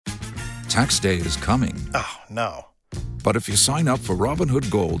Tax day is coming. Oh, no. But if you sign up for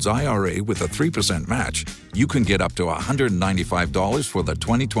Robinhood Gold's IRA with a 3% match, you can get up to $195 for the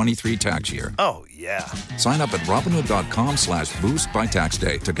 2023 tax year. Oh, yeah. Sign up at Robinhood.com/boost by tax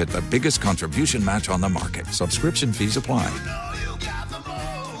day to get the biggest contribution match on the market. Subscription fees apply.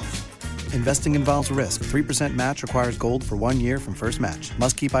 Investing involves risk. 3% match requires gold for 1 year from first match.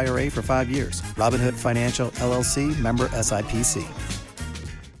 Must keep IRA for 5 years. Robinhood Financial, LLC, member SIPC.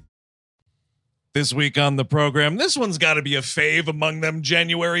 This week on the program, this one's got to be a fave among them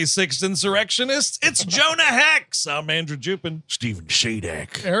January 6th insurrectionists. It's Jonah Hex. I'm Andrew Jupin. Steven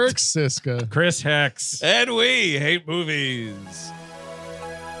Sadek. Eric Siska. Chris Hex. And we hate movies.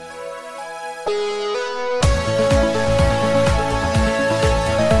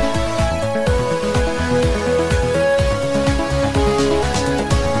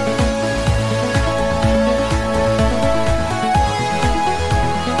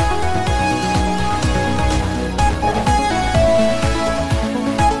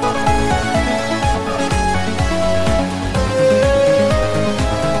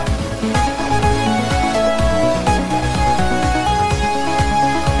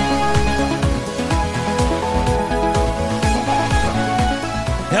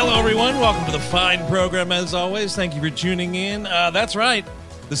 Welcome to the fine program, as always. Thank you for tuning in. That's right.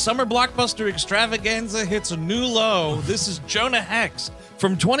 The summer blockbuster extravaganza hits a new low. This is Jonah Hex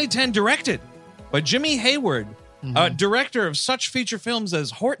from 2010, directed by Jimmy Hayward, director of such feature films as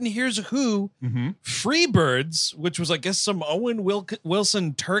Horton Hears a Who, Freebirds, which was, I guess, some Owen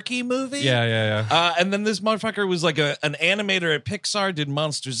Wilson turkey movie. Yeah. And then this motherfucker was like an animator at Pixar, did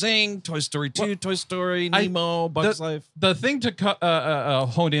Monsters, Inc., Toy Story 2, Toy Story, Nemo, Bugs Life. The thing to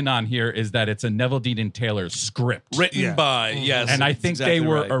hone in on here is that it's a Neville Dean Taylor script. Written by, yes. And I think they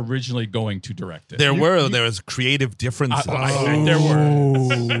were originally going to direct it. There was creative differences. There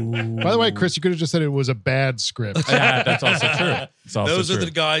were. By the way, Chris, you could have just said it was a bad script. Yeah, that's also true. It's also Those true. are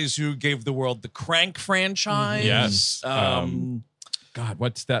the guys who gave the world the Crank franchise. Yes. God,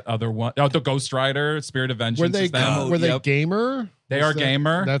 what's that other one? Oh, the Ghost Rider, Spirit of Vengeance. Were they gamer? They are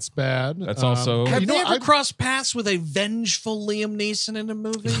gamer. That's bad. That's also. Have they ever crossed paths with a vengeful Liam Neeson in a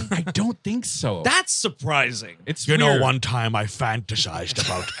movie? I don't think so. That's surprising. It's You know, weird. one time I fantasized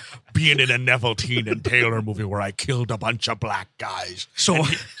about being in a Neville Teen and Taylor movie where I killed a bunch of black guys. So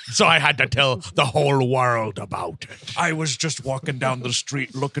I had to tell the whole world about it. I was just walking down the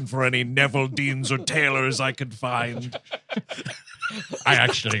street looking for any Neville Deans or Taylors I could find. I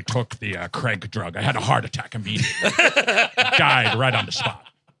actually took the Craig drug. I had a heart attack immediately. Died right on the spot.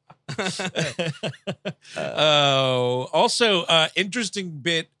 Also, interesting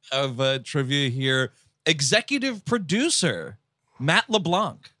bit of trivia here. Executive producer Matt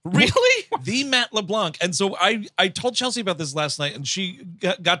LeBlanc. Really? The Matt LeBlanc. And so I told Chelsea about this last night, and she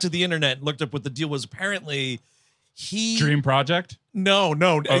got to the internet and looked up what the deal was. Apparently, Dream Project? No,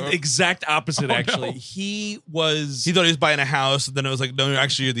 exact opposite, actually. No. He thought He was buying a house, and then it was like, no,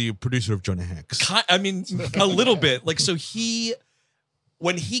 actually, you're the producer of Jonah Hex. I mean, a little bit. Like, so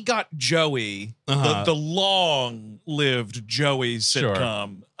when he got Joey, the long-lived Joey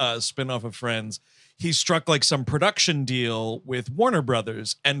sitcom spinoff of Friends, he struck like some production deal with Warner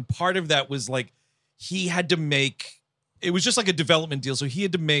Brothers, and part of that was like he had to make. It was just like a development deal, so he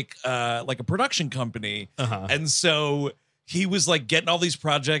had to make like a production company, and so he was like getting all these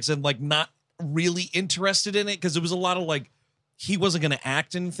projects and like not really interested in it because it was a lot of like he wasn't going to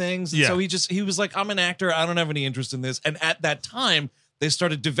act in things, and so he was like, I'm an actor, I don't have any interest in this. And at that time, they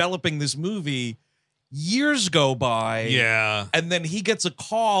started developing this movie. Years go by, and then he gets a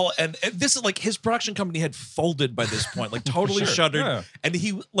call, and this is like his production company had folded by this point, like totally shuttered. And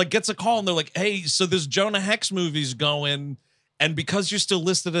he like gets a call, and they're like, "Hey, so this Jonah Hex movie's going, and because you're still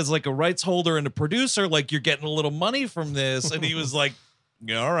listed as like a rights holder and a producer, like you're getting a little money from this." And he was like,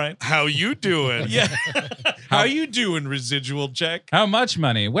 "Yeah, all right, How you doing? yeah, how you doing? Residual check? How much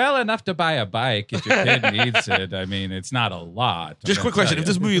money? Well, enough to buy a bike if your kid needs it. I mean, it's not a lot. Just a quick question. If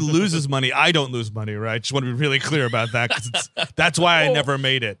this movie loses money, I don't lose money, right? Just want to be really clear about that, because that's why I never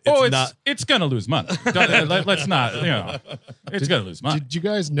made it. It's going to lose money. Let's not, it's going to lose money. Did you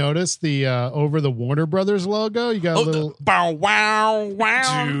guys notice the over the Warner Brothers logo? You got a little bow wow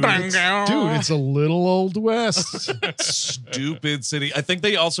wow. dude. It's a little Old West. Stupid city. I think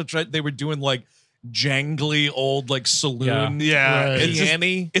they also they were doing like jangly old like saloon. Yeah. Right.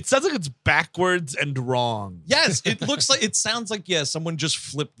 It sounds like it's backwards and wrong. Yes, it sounds like someone just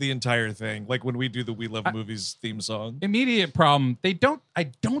flipped the entire thing, like when we do the We Love Movies theme song. Immediate problem. I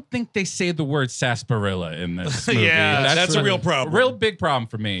don't think they say the word sarsaparilla in this movie. That's a real problem. A real big problem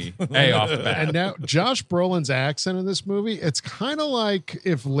for me. Hey, off the bat. And now Josh Brolin's accent in this movie, it's kind of like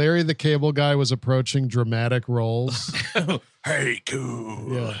if Larry the Cable Guy was approaching dramatic roles. Hey,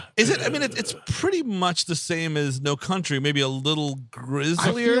 cool. Yeah. Is it? I mean, it's pretty much the same as No Country, maybe a little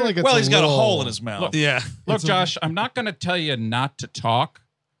grislier. I feel like it's Well, he's got a little- hole in his mouth. Yeah. Look, Josh, I'm not going to tell you not to talk,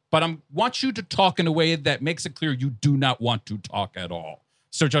 but I want you to talk in a way that makes it clear you do not want to talk at all.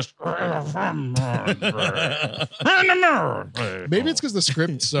 So just Maybe it's because the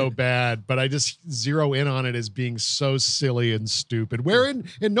script's so bad, but I just zero in on it as being so silly and stupid. Where in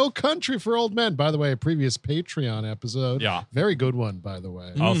No Country for Old Men, by the way, a previous Patreon episode. Yeah. Very good one, by the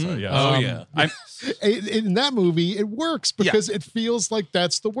way. Also, yeah. Oh, yeah. In that movie, it works because it feels like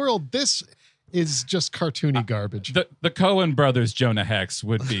that's the world. This is just cartoony garbage. The Coen brothers, Jonah Hex,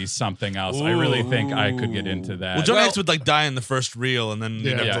 would be something else. I really think I could get into that. Well, Jonah Hex would like die in the first reel, and then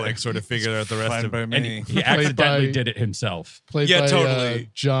you'd have Yeah. to like sort of figure out the rest Fine of by it. and me. he accidentally by- did it himself. Played Yeah, by totally.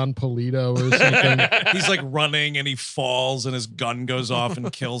 John Polito or something. He's like running and he falls and his gun goes off and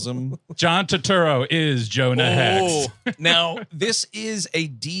kills him. John Turturro is Jonah Hex. Now, this is a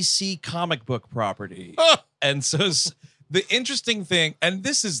DC comic book property. And so the interesting thing, and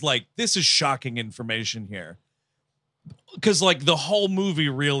this is shocking information here. Because like the whole movie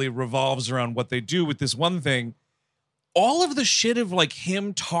really revolves around what they do with this one thing. All of the shit of like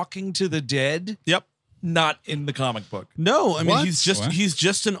him talking to the dead. Yep. Not in the comic book. No, I mean What? he's just What? he's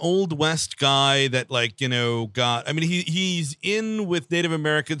just an old West guy that like got. I mean he's in with Native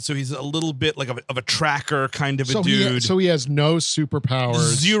Americans, so he's a little bit like of a tracker kind of a So dude. he has no superpowers.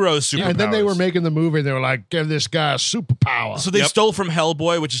 Zero superpowers. And then they were making the movie and they were like, give this guy a superpower. So they stole from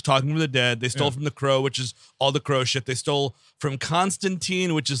Hellboy, which is talking to the dead. They stole from The Crow, which is all the Crow shit. They stole from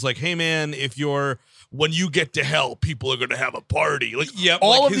Constantine, which is like, hey man, when you get to hell, people are going to have a party. Like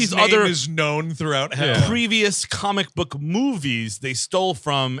all like of his these name other is known throughout hell. Yeah. previous comic book movies they stole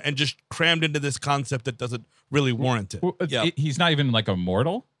from and just crammed into this concept that doesn't really warrant it. Well, he's not even like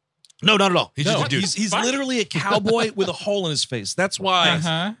immortal. No, not at all. He's just a dude. He's literally a cowboy with a hole in his face. That's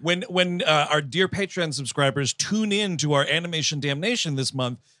why when our dear Patreon subscribers tune in to our Animation Damnation this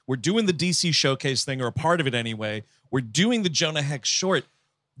month, we're doing the DC Showcase thing, or a part of it anyway. We're doing the Jonah Hex short.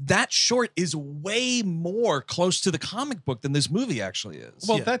 That short is way more close to the comic book than this movie actually is.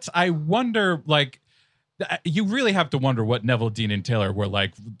 Well, I wonder, like, you really have to wonder what Neville, Dean, and Taylor were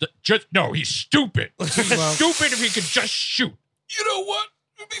like. He's stupid. He's stupid if he could just shoot. You know what?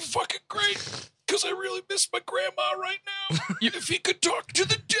 It'd be fucking great because I really miss my grandma right now. If he could talk to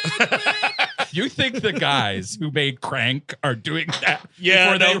the dead, man. You think the guys who made Crank are doing that?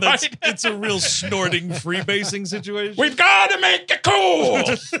 Yeah, before they that's, write? it's a real snorting freebasing situation. We've got to make it cool.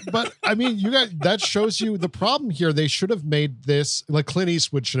 But I mean, that shows you the problem here. They should have made this like Clint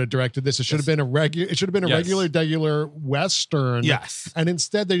Eastwood should have directed this. It should have been a regular Western. Yes. And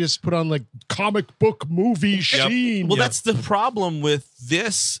instead they just put on like comic book movie sheen. Well, that's the problem with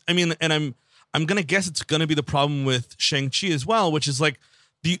this. I mean, and I'm gonna guess it's gonna be the problem with Shang-Chi as well, which is like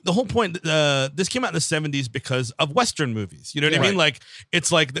the whole point. This came out in the 70s because of Western movies. You know what I mean? Like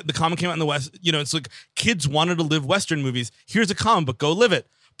it's like the comic came out in the West. You know, it's like kids wanted to live Western movies. Here's a comic book, go live it.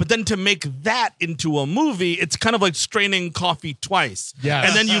 But then to make that into a movie, it's kind of like straining coffee twice. Yes.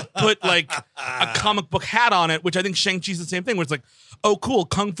 And then you put like a comic book hat on it, which I think Shang-Chi's the same thing, where it's like, oh, cool,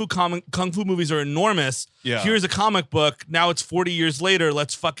 kung fu movies are enormous. Yeah. Here's a comic book. Now it's 40 years later.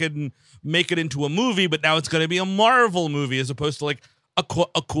 Let's fucking make it into a movie, but now it's going to be a Marvel movie as opposed to like a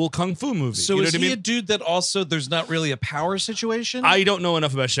cool kung fu movie. So you know is what he I a mean? dude that also there's not really a power situation? I don't know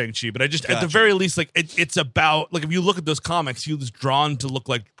enough about Shang-Chi, but I just, at the Gotcha. very least, like it's about, like if you look at those comics, he was drawn to look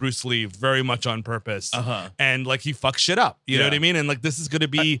like Bruce Lee very much on purpose. And like he fucks shit up. You know what I mean? And like this is going to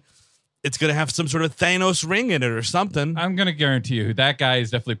be, it's going to have some sort of Thanos ring in it or something. I'm going to guarantee you that guy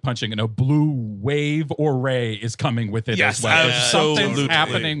is definitely punching, and a blue wave or ray is coming with it Yes, as well. absolutely. Something's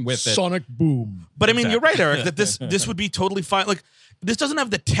happening with it. Sonic Boom. But I mean, you're right, Eric, that this would be totally fine. Like, this doesn't have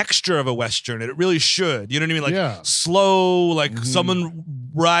the texture of a Western, and it really should. You know what I mean? Like, slow, like someone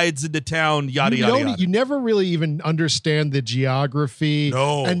rides into town, yada, yada. You never really even understand the geography.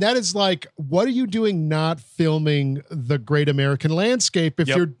 No. And that is like, what are you doing not filming the great American landscape if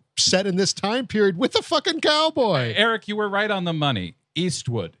you're set in this time period with a fucking cowboy? Eric, you were right on the money.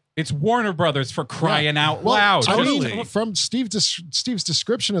 Eastwood It's Warner Brothers for crying out loud. I mean, from Steve's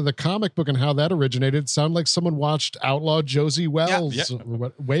description of the comic book and how that originated, it sounded like someone watched Outlaw Josie Wells. Yeah.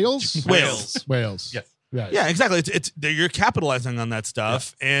 Wales? Wales. Yes. Yeah, exactly. You're capitalizing on that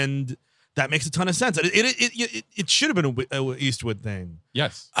stuff, and that makes a ton of sense. It should have been a Eastwood thing.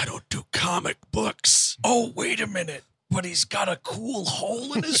 Yes. I don't do comic books. Oh, wait a minute. But he's got a cool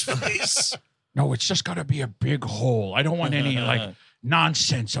hole in his face. No, it's just got to be a big hole. I don't want any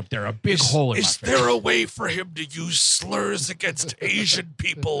nonsense up there. A big hole in my face. Is there a way for him to use slurs against Asian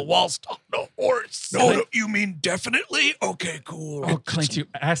people whilst on a horse? No, you mean definitely? Okay, cool. Oh, Clint, you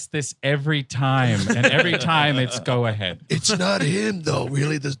ask this every time, and every time it's go ahead. It's not him, though,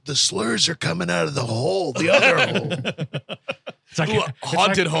 really. The slurs are coming out of the hole, the other hole. It's like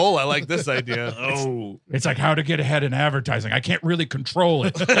Haunted hole. I like this idea. It's like how to get ahead in advertising. I can't really control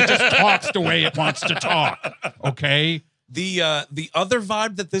it. It just talks the way it wants to talk. Okay. The other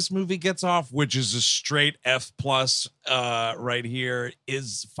vibe that this movie gets off, which is a straight F+ right here,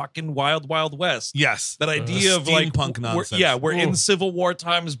 is fucking Wild Wild West. Yes, that idea of like steampunk nonsense. We're in Civil War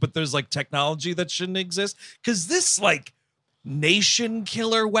times, but there's like technology that shouldn't exist because this like nation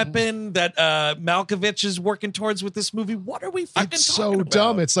killer weapon that Malkovich is working towards with this movie. What are we fucking It's talking so about?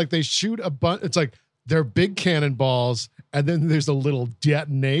 dumb. It's like they shoot a bunch. It's like they're big cannonballs, and then there's a little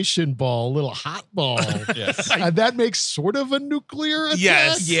detonation ball, a little hot ball. Yes. And that makes sort of a nuclear attack.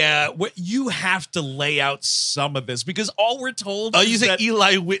 Yes. Yeah, you have to lay out some of this because all we're told is you say that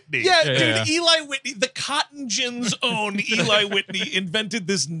Eli Whitney. Yeah, Yeah. dude, Eli Whitney, the Cotton Gin's own Eli Whitney invented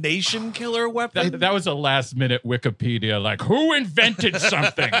this nation killer weapon. That was a last minute Wikipedia. Like, who invented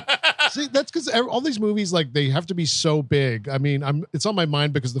something? See, that's because all these movies, like, they have to be so big. I mean, it's on my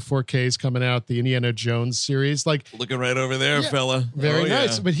mind because the 4K is coming out, the Indiana Jones series. Like, Looking right over there, fella. very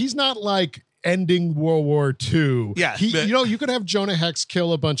nice. But he's not like ending World War II. Yeah, you could have Jonah Hex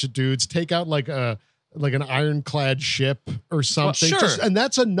kill a bunch of dudes, take out like an ironclad ship or something. sure. And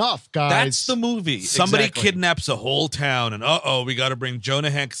that's enough, guys. That's the movie. Somebody Exactly. kidnaps a whole town, and we got to bring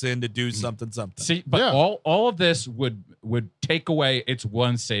Jonah Hex in to do something. See, but all of this would take away its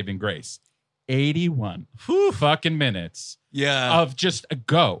one saving grace. 81 fucking minutes of just a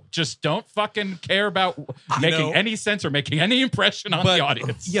go. Just don't fucking care about making any sense or making any impression on the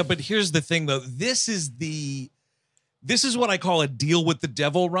audience. Yeah, but here's the thing, though. This is what I call a deal with the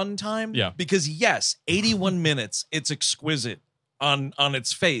devil runtime. Yeah. Because yes, 81 minutes, it's exquisite on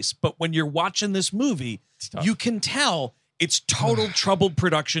its face. But when you're watching this movie, you can tell it's total troubled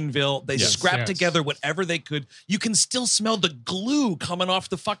productionville. They scrapped together whatever they could. You can still smell the glue coming off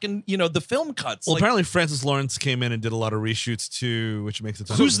the fucking, the film cuts. Well, apparently Francis Lawrence came in and did a lot of reshoots too, which makes it.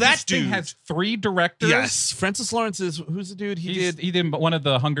 Who's that This thing dude? has 3 directors. Yes, Francis Lawrence who's the dude? He did one of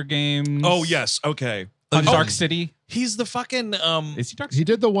the Hunger Games. Oh, yes. Okay. Dark City. He's the fucking Is he Dark He City?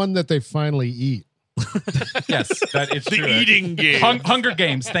 did the one that they finally eat. Yes, that is true. eating game. Hunger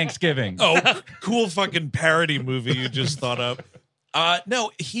Games Thanksgiving. Oh, cool fucking parody movie you just thought up. No,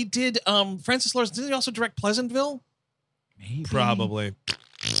 he did. Francis Lawrence, didn't he also direct Pleasantville? Maybe. Probably.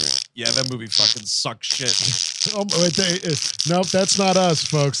 Yeah, that movie fucking sucks shit. Oh, wait, nope, that's not us,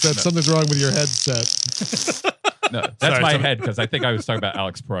 folks. That's something's wrong with your headset. No, that's my head because I think I was talking about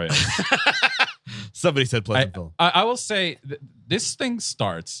Alex Proyas. Somebody said Pleasantville. I will say this thing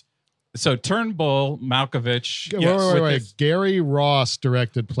starts. So Turnbull, Malkovich. Wait. Gary Ross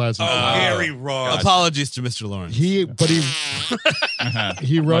directed Pleasantville. Gary Ross. Apologies to Mr. Lawrence. He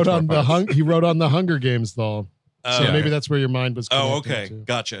wrote on the Hunger Games though. So maybe that's where your mind was. Oh, connected okay, to.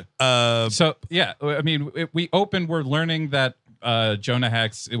 gotcha. So yeah, I mean, we open. We're learning that Jonah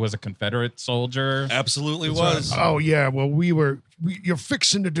Hex was a Confederate soldier. Absolutely was. Oh yeah, well you're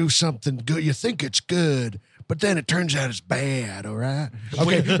fixing to do something good. You think it's good, but then it turns out it's bad. All right.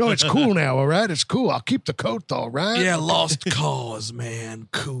 Okay, no, it's cool now. All right, it's cool. I'll keep the coat though. Right. Yeah, lost cause, man.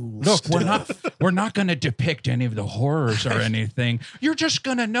 Cool. Look, we're not going to depict any of the horrors or anything. You're just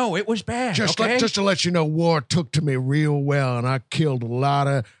going to know it was bad. Just okay? to let you know, war took to me real well, and I killed a lot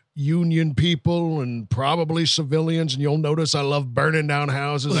of Union people and probably civilians. And you'll notice I love burning down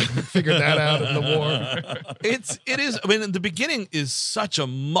houses. I figured that out in the war. It is. I mean, the beginning is such a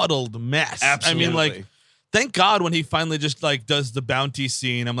muddled mess. Absolutely. I mean, like, thank God when he finally just like does the bounty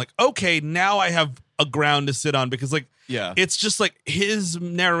scene. I'm like, okay, now I have a ground to sit on because like, it's just like his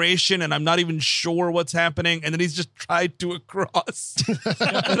narration and I'm not even sure what's happening. And then he's just tried to cross.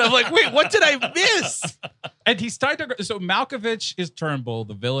 And I'm like, wait, what did I miss? And he's tied to. So Malkovich is Turnbull,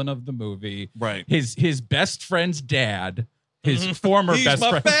 the villain of the movie. Right. His best friend's dad. His former He's best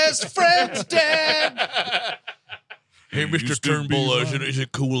my friend. best friend's dad. Hey, Mr. Turnbull, is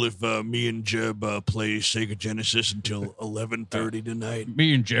it cool if me and Jeb play Sega Genesis until 11:30 tonight?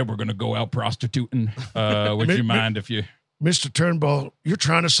 Me and Jeb, we're going to go out prostituting. Would you mind if you... Mr. Turnbull, you're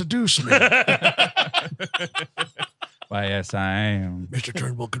trying to seduce me. Why, yes, I am. Mr.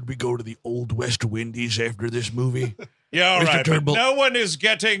 Turnbull, could we go to the Old West Windies after this movie? Yeah, all Mr. right. But Turnbull. no one is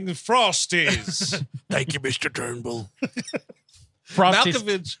getting Frosties. Thank you, Mr. Turnbull.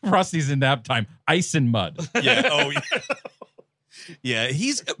 Frosty's in nap time. Ice and mud. Yeah. Oh, yeah. Yeah,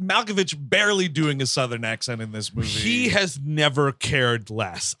 he's Malkovich barely doing a Southern accent in this movie. He has never cared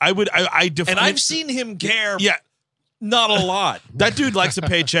less. I and I've seen him care. Yeah. Not a lot. That dude likes a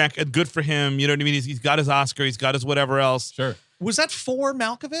paycheck, and good for him. You know what I mean? He's got his Oscar. He's got his whatever else. Sure. Was that for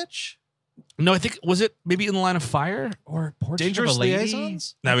Malkovich? No, I think, was it maybe In the Line of Fire? Or Portrait Dangerous of a Lady?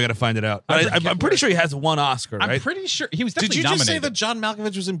 Liaisons? Now we got to find it out. I'm pretty sure he has one Oscar, right? I'm pretty sure he was Did definitely you just nominated. say that John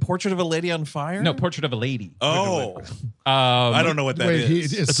Malkovich was in Portrait of a Lady on Fire? No, Portrait of a Lady. Oh. I don't know what that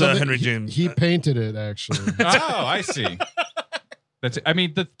is. It's Henry James. He painted it, actually. Oh, I see. That's. I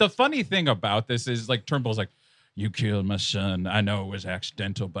mean, the funny thing about this is like Turnbull's like, you killed my son. I know it was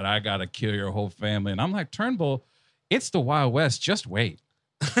accidental, but I gotta kill your whole family. And I'm like, Turnbull, it's the Wild West. Just wait.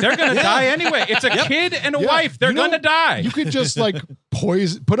 They're gonna die anyway. It's a kid and a wife. They're gonna die. You could just like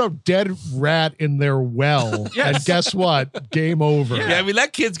put a dead rat in their well, and guess what? Game over. Yeah, I mean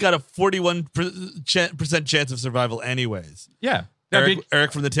that kid's got a 41% chance of survival, anyways. Yeah.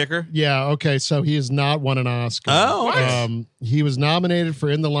 Eric from the Ticker. Yeah. Okay. So he has not won an Oscar. Oh, he was nominated for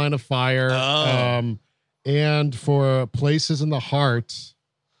In the Line of Fire. And for Places in the Heart.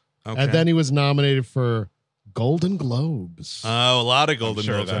 Okay. And then he was nominated for Golden Globes. Oh, a lot of Golden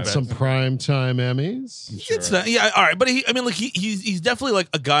Globes. And some primetime Emmys. Yeah, all right. But he's definitely like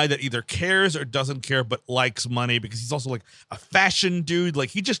a guy that either cares or doesn't care, but likes money because he's also like a fashion dude. Like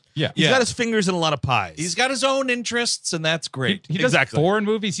he's got his fingers in a lot of pies. He's got his own interests, and that's great. He does foreign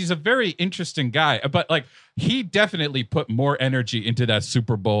movies. He's a very interesting guy, but like he definitely put more energy into that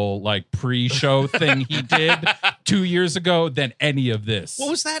Super Bowl like pre-show thing he did 2 years ago than any of this. What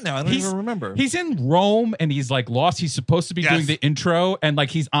was that now? I don't even remember. He's in Rome and he's like lost. He's supposed to be doing the intro and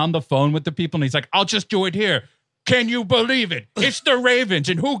like he's on the phone with the people and he's like, I'll just do it here. Can you believe it? It's the Ravens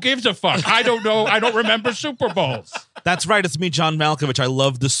and who gives a fuck? I don't know. I don't remember Super Bowls. That's right. It's me, John Malkovich. I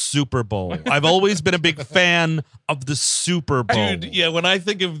love the Super Bowl. I've always been a big fan of the Super Bowl. Dude, yeah, when I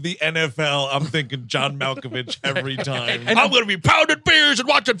think of the NFL, I'm thinking John Malkovich every time. And I'm going to be pounding beers and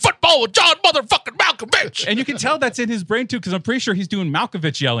watching football with John motherfucking Malkovich. And you can tell that's in his brain too, because I'm pretty sure he's doing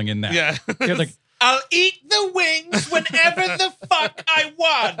Malkovich yelling in that. Yeah. Like, I'll eat the wings whenever the fuck I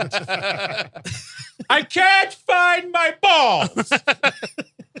want. I can't find my balls.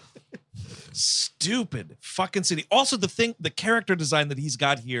 Stupid fucking city. Also, the character design that he's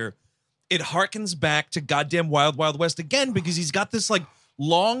got here, it harkens back to goddamn Wild Wild West again because he's got this like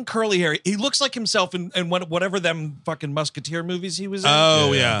long curly hair. He looks like himself in whatever them fucking Musketeer movies he was in.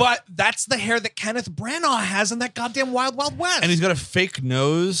 Oh, yeah. But that's the hair that Kenneth Branagh has in that goddamn Wild Wild West. And he's got a fake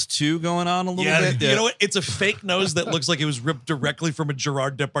nose, too, going on a little bit. You know what? It's a fake nose that looks like it was ripped directly from a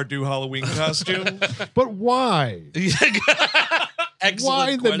Gerard Depardieu Halloween costume. But why?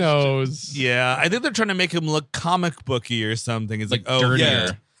 Why the nose? Yeah, I think they're trying to make him look comic booky or something. It's like oh, dirtier.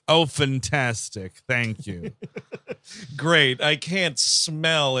 yeah. Oh, fantastic. Thank you. Great. I can't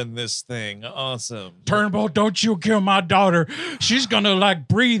smell in this thing. Awesome. Turnbull, don't you kill my daughter. She's going to like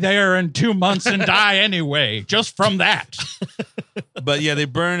breathe air in 2 months and die anyway, just from that. But yeah, they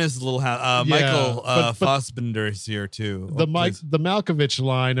burn his little house. Michael Fassbender is here too. The Malkovich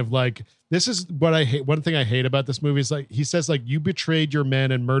line of like, this is what I hate. One thing I hate about this movie is like, he says like, you betrayed your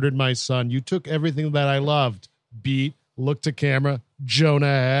men and murdered my son. You took everything that I loved. Beat, look to camera, Jonah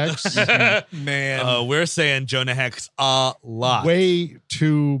Hex. Man. We're saying Jonah Hex a lot. Way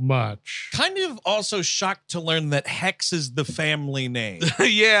too much. Kind of also shocked to learn that Hex is the family name.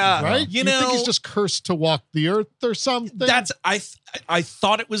 Yeah. Right? You think know, he's just cursed to walk the earth or something? That's I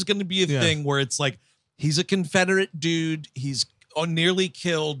thought it was going to be a thing where it's like, he's a Confederate dude. He's nearly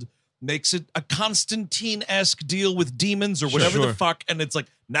killed. Makes it a Constantine-esque deal with demons or whatever the fuck. And it's like,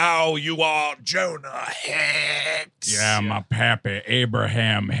 now you are Jonah Hex. Yeah, my pappy,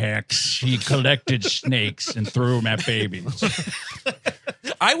 Abraham Hex. He collected snakes and threw them at babies.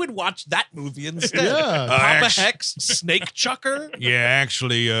 I would watch that movie instead. Yeah. Papa Hex, Snake Chucker. Yeah,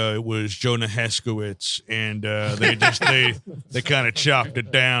 actually, it was Jonah Heskowitz, and they kind of chopped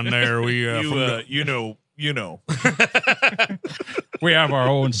it down there. You know. We have our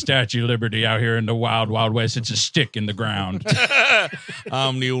own Statue of Liberty out here in the Wild Wild West. It's a stick in the ground.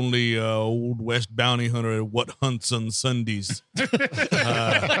 I'm the only Old West bounty hunter what hunts on Sundays.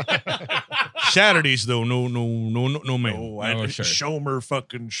 Saturdays though, no, ma'am. Oh, I sure. Shomer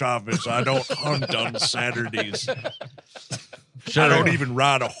fucking Chavez. I don't hunt on Saturdays. Sure. I don't even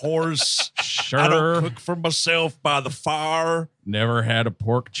ride a horse. Sure. I don't cook for myself by the fire. Never had a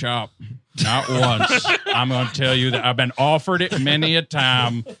pork chop. Not once. I'm going to tell you that I've been offered it many a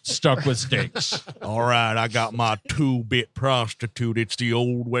time, stuck with steaks. All right, I got my 2-bit prostitute. It's the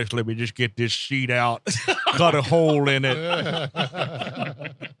Old West. Let me just get this sheet out. Cut a hole in it.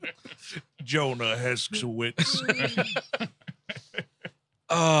 Jonah Hex.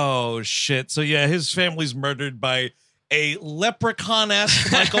 Oh, shit. So, yeah, his family's murdered by a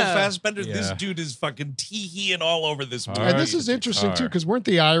leprechaun-esque Michael Fassbender. Yeah. This dude is fucking tee-heeing all over this movie. And this is interesting too, because weren't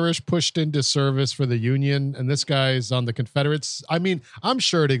the Irish pushed into service for the Union, and this guy's on the Confederates? I mean, I'm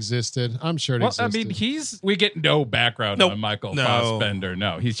sure it existed. I mean, we get no background on Michael Fassbender.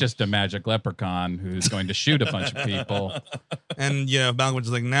 No, he's just a magic leprechaun who's going to shoot a bunch of people. And,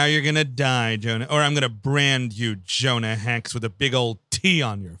 Malcolm's like, now you're going to die, Jonah. Or I'm going to brand you, Jonah Hex, with a big old T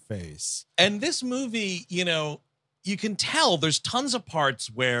on your face. And this movie, you can tell there's tons of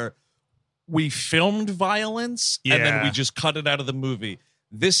parts where we filmed violence and then we just cut it out of the movie.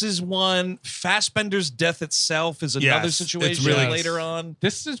 This is one. Fassbender's death itself is another situation later on.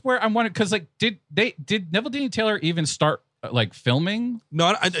 This is where I'm wondering, because did Neville Dean Taylor even start filming?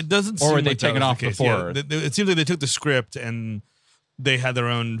 No, it doesn't. Or were seem they like taken off before? Yeah, it seems like they took the script and they had their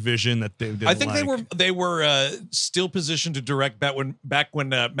own vision that they didn't I think like. they were still positioned to direct back when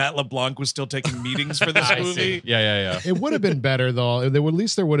Matt LeBlanc was still taking meetings for this movie. Yeah. It would have been better though. At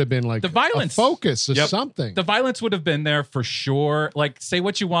least there would have been like the violence, a focus or something. The violence would have been there for sure. Like, say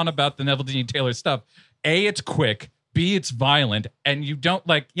what you want about the Neville Dean Taylor stuff. A, it's quick. B, it's violent, and you don't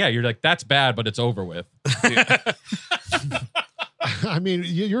you're like, that's bad, but it's over with. I mean,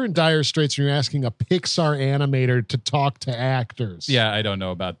 you're in dire straits when you're asking a Pixar animator to talk to actors. Yeah, I don't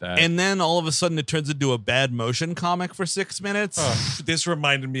know about that. And then all of a sudden it turns into a bad motion comic for 6 minutes. This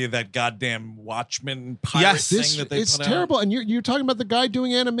reminded me of that goddamn Watchmen pirate thing that they it's put terrible. out. And you're talking about the guy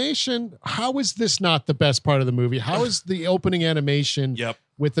doing animation. How is this not the best part of the movie? How is the opening animation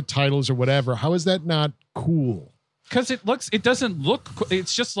with the titles or whatever? How is that not cool? Because it doesn't look.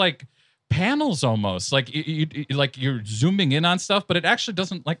 It's just like panels almost, like you're zooming in on stuff, but it actually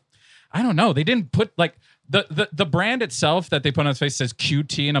doesn't, I don't know. They didn't put the brand itself that they put on his face says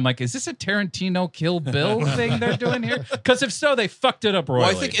QT, and I'm like, is this a Tarantino Kill Bill thing they're doing here? Because if so, they fucked it up royally.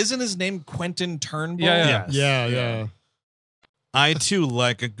 Well, I think, isn't his name Quentin Turnbull? Yeah. I too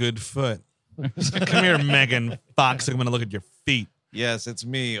like a good foot. Come here, Megan Fox. I'm going to look at your feet. Yes, it's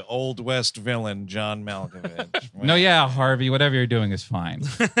me, Old West villain John Malkovich. No, Harvey, whatever you're doing is fine.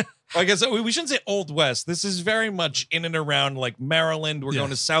 I guess we shouldn't say Old West. This is very much in and around Maryland. We're going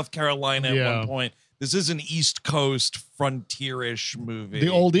to South Carolina at one point. This is an East Coast frontier-ish movie. The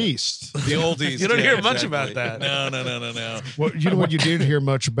Old East. The Old East. You don't hear much about that. No. Well, you know what you did hear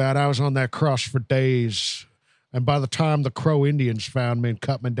much about? I was on that cross for days. And by the time the Crow Indians found me and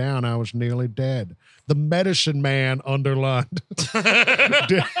cut me down, I was nearly dead. The medicine man underlined.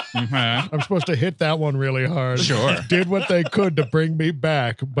 I'm supposed to hit that one really hard. Sure. Did what they could to bring me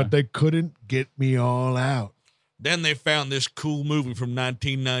back, but they couldn't get me all out. Then they found this cool movie from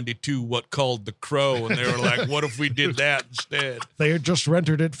 1992, What Called the Crow, and they were like, what if we did that instead? They had just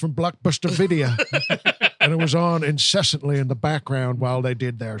rented it from Blockbuster Video, and it was on incessantly in the background while they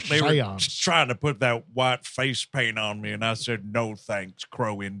did their They were seance. trying to put that white face paint on me, and I said, no thanks,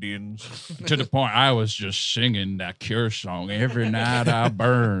 Crow Indians. To the point, I was just singing that Cure song. Every night I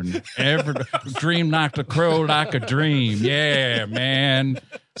burn. Every dream like the crow, like a dream. Yeah, man.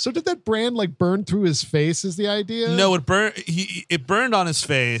 So did that brand burn through his face is the idea? No, it burned. It burned on his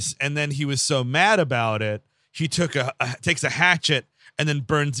face, and then he was so mad about it, he takes a hatchet and then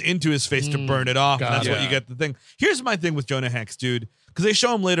burns into his face to burn it off. And that's what you get the thing. Here's my thing with Jonah Hex, dude, because they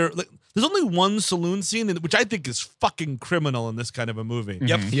show him later. There's only one saloon scene, which I think is fucking criminal in this kind of a movie.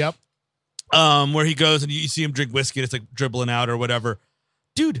 Yep. Where he goes and you see him drink whiskey and it's dribbling out or whatever.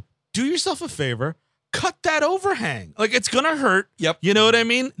 Dude, do yourself a favor. Cut that overhang. It's going to hurt. Yep. You know what I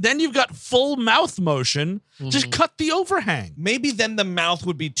mean? Then you've got full mouth motion. Just cut the overhang. Maybe then the mouth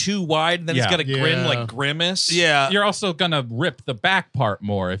would be too wide. Then he's got to grin like Grimace. Yeah. You're also going to rip the back part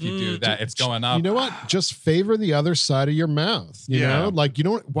more if you do that. It's going up. You know what? Just favor the other side of your mouth. You know? You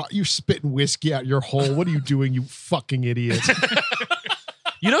don't, you spitting whiskey out your hole. What are you doing, you fucking idiot?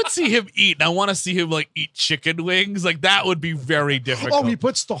 You don't see him eat. And I want to see him like eat chicken wings. Like that would be very difficult. Oh, he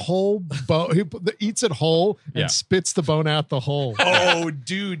puts the whole bone. Eats it whole and spits the bone out the hole. Oh,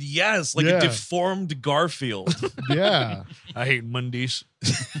 dude, yes, like a deformed Garfield. Yeah, I hate Mondays.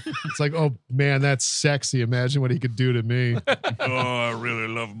 It's like, oh man, that's sexy. Imagine what he could do to me. Oh, I really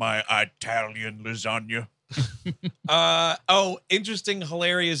love my Italian lasagna. Interesting,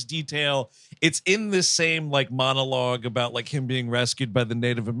 hilarious detail. It's in this same like monologue about like him being rescued by the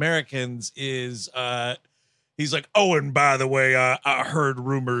Native Americans. Is he's like, oh, and by the way, I heard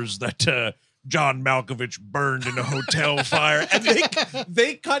rumors that John Malkovich burned in a hotel fire, and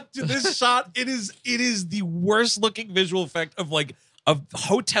they cut to this shot. It is the worst looking visual effect of like a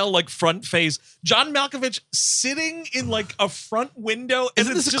hotel like front face. John Malkovich sitting in like a front window.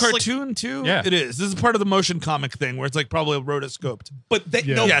 Isn't this a cartoon too? Yeah, it is. This is part of the motion comic thing where it's like probably rotoscoped. But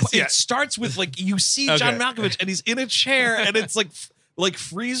it starts with like you see John Malkovich and he's in a chair and it's like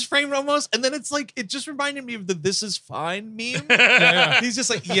freeze framed almost, and then it's like it just reminded me of the "This Is Fine" meme. He's just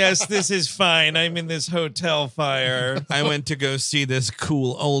like, yes, this is fine. I'm in this hotel fire. I went to go see this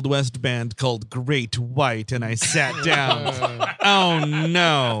cool Old West band called Great White, and I sat down. Oh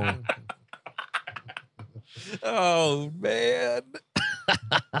no! Oh man!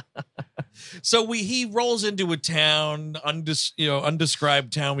 So he rolls into a town,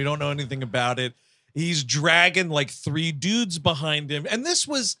 undescribed town. We don't know anything about it. He's dragging like 3 dudes behind him. And this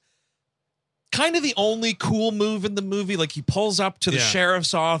was kind of the only cool move in the movie. Like he pulls up to the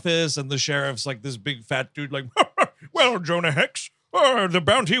sheriff's office and the sheriff's like this big fat dude like, well, Jonah Hex, the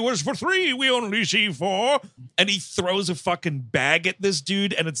bounty was for 3. We only see 4. And he throws a fucking bag at this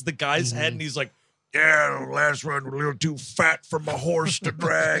dude and it's the guy's head. And he's like, yeah, the last one was a little too fat for my horse to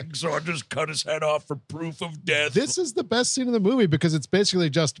drag, so I just cut his head off for proof of death. This is the best scene in the movie because it's basically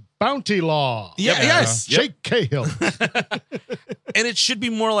just bounty law. Yeah, yes. Jake Cahill. And it should be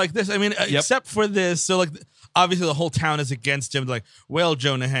more like this. I mean, except for this. So, like, obviously the whole town is against him. Like, well,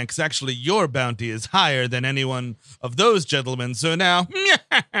 Jonah Hex, actually your bounty is higher than any one of those gentlemen. So now,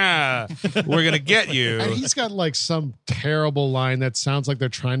 we're going to get you. And he's got like some terrible line that sounds like they're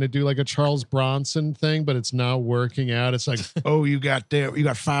trying to do like a Charles Bronson thing, but it's not working out. It's like, oh, you got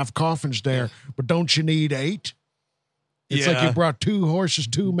 5 coffins there, but don't you need 8? It's like you brought 2 horses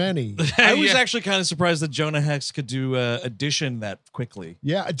too many. I was actually kind of surprised that Jonah Hex could do addition that quickly.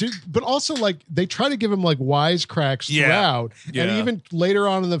 Yeah, dude, but also like they try to give him like wisecracks throughout. Yeah. And even later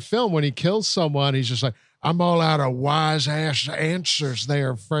on in the film when he kills someone, he's just like, I'm all out of wise ass answers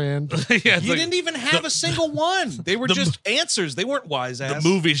there, friend. You didn't even have a single one. They were just answers. They weren't wise ass. The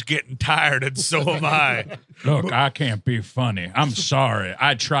movie's getting tired, and so am I. Look, I can't be funny. I'm sorry.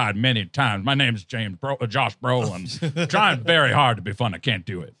 I tried many times. My name's Josh Brolin. Trying very hard to be funny. I can't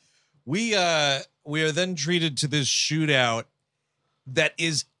do it. We are then treated to this shootout that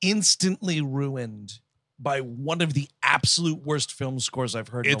is instantly ruined by one of the absolute worst film scores I've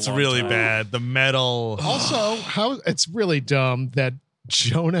heard. It's in a long really time. bad. The metal. Also, it's really dumb that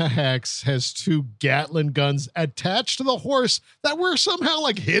Jonah Hex has 2 Gatling guns attached to the horse that were somehow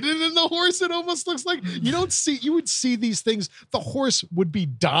like hidden in the horse. It almost looks like you would see these things. The horse would be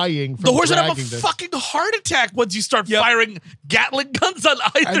dying from the horse would have a this. fucking heart attack once you start firing Gatling guns on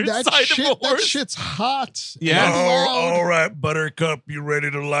either side of a horse. That shit's hot. Yeah. All right, Buttercup, you ready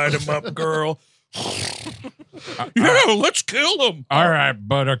to light him up, girl? Let's kill him. All right,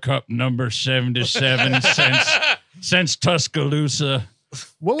 Buttercup number 77 since Tuscaloosa.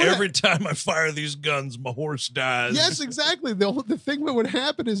 Every time I fire these guns, my horse dies. Yes, exactly. The thing that would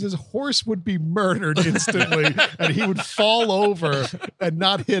happen is his horse would be murdered instantly, and he would fall over and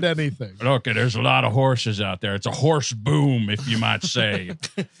not hit anything. Look, there's a lot of horses out there. It's a horse boom, if you might say.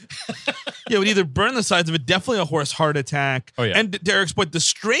 Yeah, it would either burn the sides of it, definitely a horse heart attack. Oh, yeah. And Derek's point, the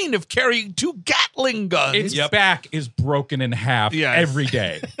strain of carrying 2 Gatling guns. Its back is broken in half every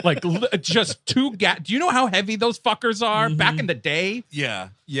day. Like, just 2 Do you know how heavy those fuckers are back in the day? Yeah,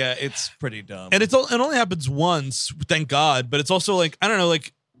 it's pretty dumb. And it only happens once, thank God. But it's also like, I don't know,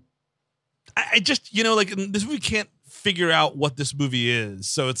 like, I just, like, this movie can't figure out what this movie is.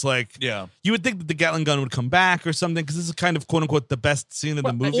 So it's like, you would think that the Gatling gun would come back or something because this is kind of quote unquote the best scene in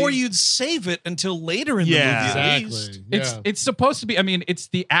the movie. Or you'd save it until later in the movie. At least. It's supposed to be. I mean, it's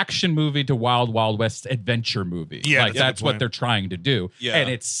the action movie to Wild Wild West adventure movie. Yeah, like that's what they're trying to do. Yeah, and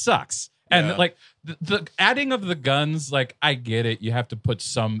it sucks. And like the adding of the guns, like I get it. You have to put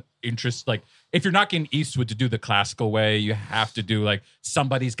some interest, like. If you're not getting Eastwood to do the classical way, you have to do like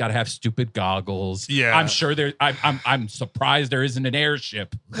somebody's got to have stupid goggles. Yeah, I'm sure there. I'm surprised there isn't an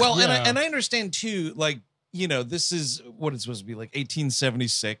airship. Well, and I understand too. Like this is what it's supposed to be like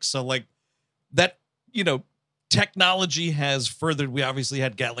 1876. So like that technology has furthered. We obviously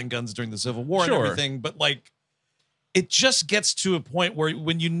had Gatling guns during the Civil War and everything, but like it just gets to a point where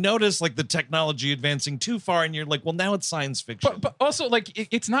when you notice like the technology advancing too far and you're like, well, now it's science fiction. But also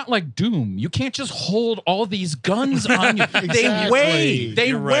like it's not like Doom. You can't just hold all these guns on you. Exactly. They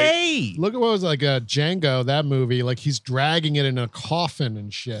You're weigh. Look at what was like Django, that movie. Like he's dragging it in a coffin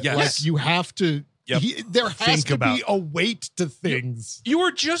and shit. Yes. Like you have to. Yep. There has to be a weight to things. You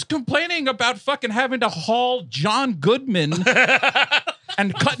were just complaining about fucking having to haul John Goodman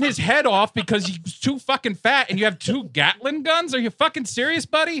and cutting his head off because he's too fucking fat and you have 2 Gatling guns? Are you fucking serious,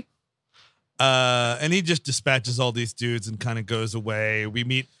 buddy? And he just dispatches all these dudes and kind of goes away. We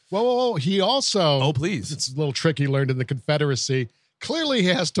meet. Whoa. He also. Oh, please. It's a little trick he learned in the Confederacy. Clearly, he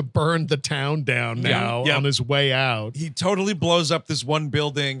has to burn the town down now on his way out. He totally blows up this one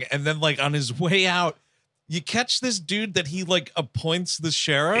building, and then like on his way out, you catch this dude that he like appoints the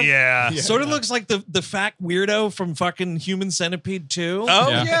sheriff. Yeah. Sort of looks like the fat weirdo from fucking Human Centipede 2. Oh,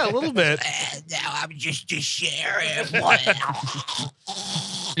 yeah, a little bit. Now I'm just a sheriff.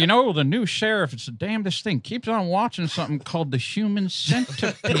 You know, the new sheriff, it's the damnedest thing. Keeps on watching something called the Human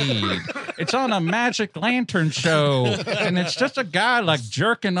Centipede. It's on a magic lantern show, and it's just a guy like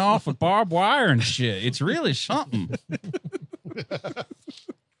jerking off with barbed wire and shit. It's really something.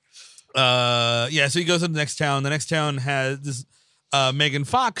 So he goes to the next town. The next town has this Megan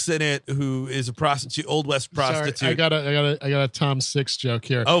Fox in it, who is a prostitute, Old West prostitute. Sorry, I got a Tom 6 joke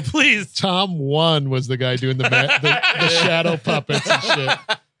here. Oh, please. Tom 1 was the guy doing the shadow puppets and shit.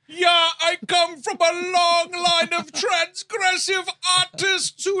 Yeah, I come from a long line of transgressive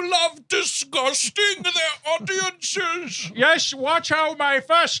artists who love disgusting their audiences. Yes, watch how my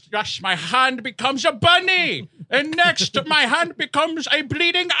hand becomes a bunny. And next, my hand becomes a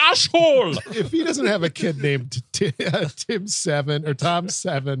bleeding asshole. If he doesn't have a kid named Tim 7 or Tom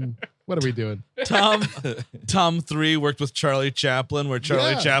 7, what are we doing? Tom 3 worked with Charlie Chaplin, where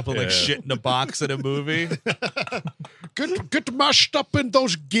Charlie Chaplin like shit in a box in a movie. Get mashed up in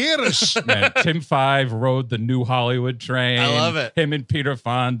those gears. Man, Tim 5 rode the new Hollywood train. I love it. Him and Peter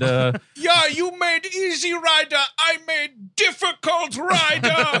Fonda. Yeah, you made Easy Rider. I made Difficult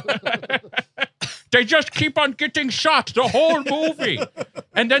Rider. They just keep on getting shot the whole movie.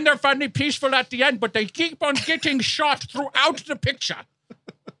 And then they're finally peaceful at the end, but they keep on getting shot throughout the picture.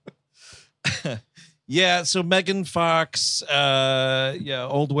 Yeah, so Megan Fox,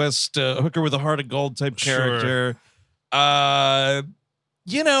 Old West hooker with a heart of gold type character.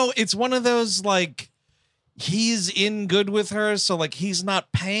 It's one of those like he's in good with her, so like he's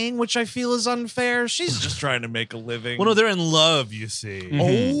not paying, which I feel is unfair. She's just trying to make a living. Well, no, they're in love, you see.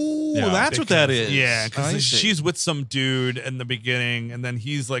 Oh, that's what that is. Yeah, because she's with some dude in the beginning, and then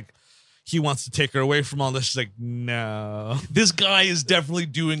he's like, he wants to take her away from all this. She's like, no. This guy is definitely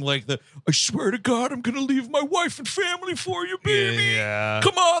doing like I swear to God, I'm going to leave my wife and family for you, baby. Yeah.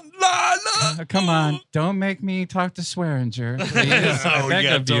 Come on, Lila. Come on. Don't make me talk to Swearinger. Please. I beg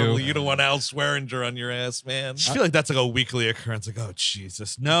of totally. you. You don't want Al Swearinger on your ass, man. I feel like that's like a weekly occurrence. Like, oh,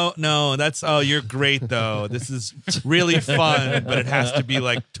 Jesus. No, you're great, though. This is really fun, but it has to be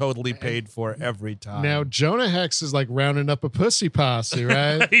like totally paid for every time. Now, Jonah Hex is like rounding up a pussy posse,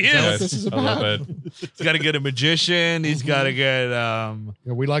 right? He Is that what is. this is I love about? it. He's got to get a magician. He's got to get Yeah,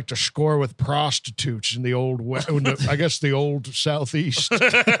 we like to score with prostitutes in the old Southeast.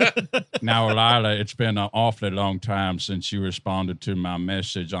 Now, Lila, it's been an awfully long time since you responded to my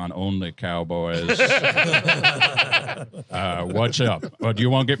message on Only Cowboys. What's up? Do you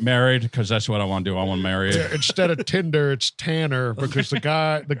want to get married? Because that's what I want to do. I want to marry you. Instead of Tinder, it's Tanner because the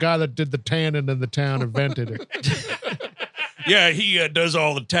guy that did the tanning in the town invented it. Yeah, he does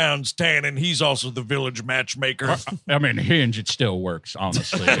all the town's tanning. He's also the village matchmaker. I mean, Hinge, it still works,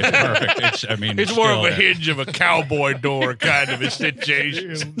 honestly. It's perfect. it's more of a hinge of a cowboy door kind of a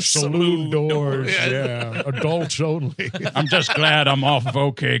situation. Saloon doors, yeah. Adults only. I'm just glad I'm off of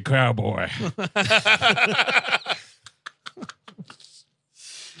OK Cowboy.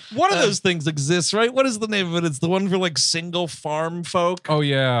 One of those things exists, right? What is the name of it? It's the one for like single farm folk. Oh,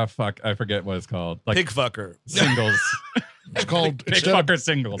 yeah. Fuck. I forget what it's called. Like Pig fucker. singles. It's called Pig fucker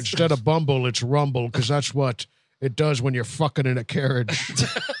singles. Instead of Bumble, it's Rumble because that's what it does when you're fucking in a carriage.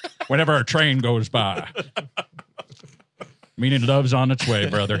 Whenever a train goes by. Meaning love's on its way,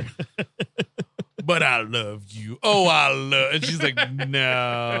 brother. but I love you. Oh, I love. And she's like,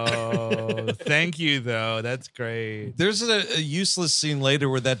 no, thank you though. That's great. There's a useless scene later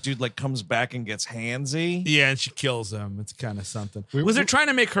where that dude like comes back and gets handsy. Yeah, and she kills him. It's kind of something. Was they're trying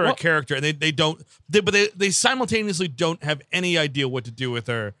to make her a character, and they don't. But they simultaneously don't have any idea what to do with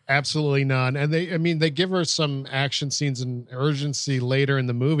her. Absolutely none. And they give her some action scenes and urgency later in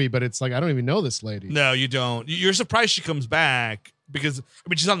the movie, but it's like, I don't even know this lady. No, you don't. You're surprised she comes back because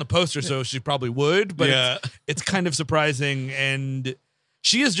she's on the poster, so she probably would. But it's kind of surprising, and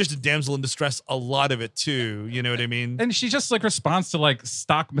she is just a damsel in distress. A lot of it too. You know what I mean? And she just like responds to like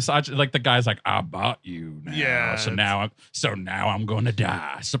stock massage. Like the guy's like, "I bought you now, Yeah. So now I'm going to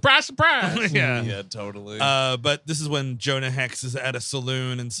die. Surprise, surprise." Yeah, totally. But this is when Jonah Hex is at a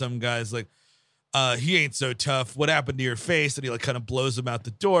saloon, and some guy's like, he ain't so tough. What happened to your face? And he like kind of blows him out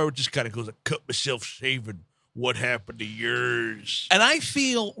the door, which just kind of goes, I cut myself shaving. What happened to yours? And I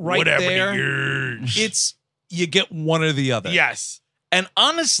feel right what happened there, to yours? it's you get one or the other. Yes. And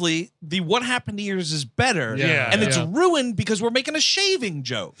honestly, the what happened to yours is better. Yeah. And it's ruined because we're making a shaving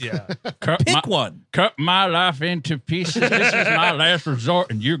joke. Yeah. Pick one. Cut my life into pieces. This is my last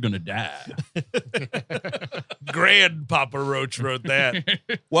resort, and you're gonna die. Grandpapa Roach wrote that.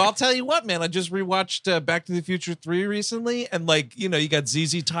 Well, I'll tell you what, man. I just rewatched Back to the Future 3 recently, and like, you got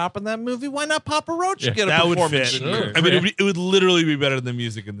ZZ Top in that movie. Why not Papa Roach get a That would performance? fit. in there? I mean, it would literally be better than the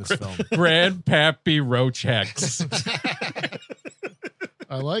music in this film. Grandpappy Roach Hex.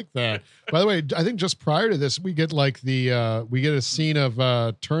 I like that. By the way, I think just prior to this, we get like we get a scene of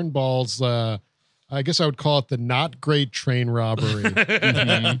Turnbull's. I guess I would call it the not great train robbery.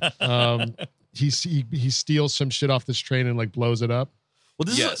 He steals some shit off this train and like blows it up.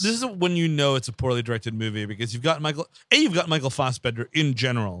 Well, this is when you know it's a poorly directed movie because you've got Michael Fassbender in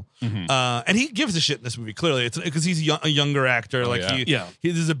general, and he gives a shit in this movie. Clearly, it's because he's a younger actor. This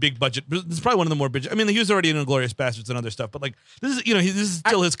is a big budget. This is probably one of the more big. I mean, he was already in *Inglourious Bastards* and other stuff, but like this is this is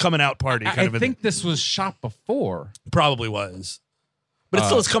still his coming out party. I think this was shot before. Probably was. But it's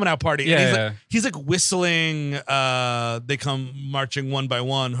still his coming out party. Yeah, and he's like whistling. They come marching one by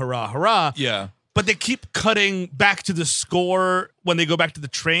one, hurrah, hurrah. Yeah. But they keep cutting back to the score when they go back to the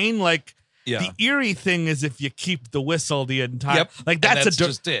train. Like the eerie thing is if you keep the whistle the entire. Yep. Like And that's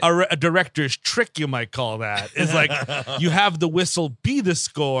just it. a director's trick, you might call that. Is like you have the whistle be the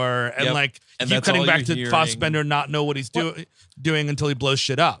score, and Yep. like And keep that's cutting all back you're to hearing. Fassbender not know what he's doing until he blows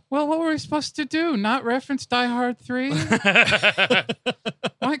shit up. Well, what were we supposed to do? Not reference Die Hard 3?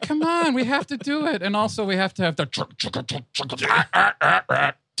 Why? Come on, we have to do it, and also we have to have the.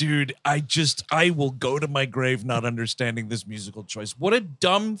 Dude, I will go to my grave not understanding this musical choice. What a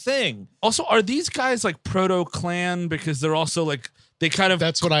dumb thing. Also, are these guys like proto-Klan because they're also like they kind of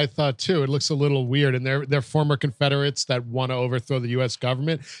That's what I thought too. It looks a little weird, and they're former Confederates that want to overthrow the U.S.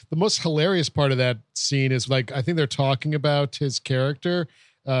 government. The most hilarious part of that scene is like I think they're talking about his character,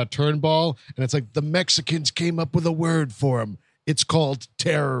 Turnbull, and it's like the Mexicans came up with a word for him. It's called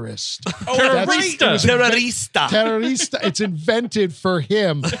terrorist. Oh, Terrorista. terrorista. Terrorista. It's invented for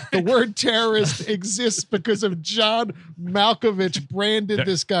him. The word terrorist exists because of John Malkovich branded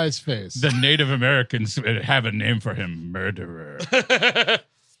this guy's face. The Native Americans have a name for him, murderer.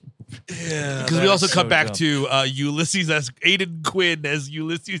 Yeah, Because we also cut back to Ulysses S. Aidan Quinn as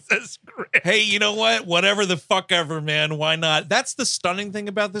Ulysses S. Grant. Hey, you know what? Whatever the fuck ever, man. Why not? That's the stunning thing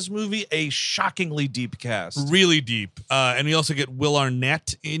about this movie. A shockingly deep cast. Really deep. And we also get Will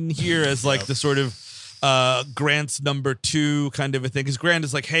Arnett in here as like the sort of Grant's number 2 kind of a thing. Because Grant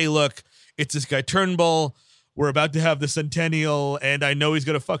is like, hey, look, it's this guy Turnbull. We're about to have the centennial, and I know he's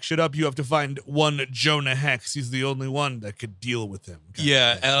going to fuck shit up. You have to find one Jonah Hex. He's the only one that could deal with him.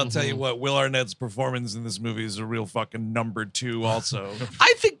 Yeah, and I'll tell you what, Will Arnett's performance in this movie is a real fucking number 2 also.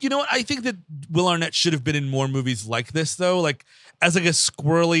 I think, I think that Will Arnett should have been in more movies like this, though. Like, as like a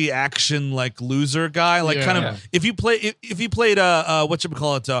squirrely action, like loser guy. Like kind of, if he played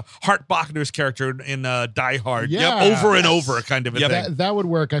whatchamacallit, Hart Bachner's character in Die Hard. Yeah. Over and over kind of a thing. That would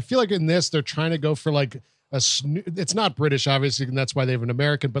work. I feel like in this, they're trying to go for like it's not British, obviously, and that's why they have an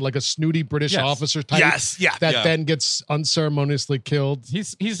American, but like a snooty British officer type that then gets unceremoniously killed.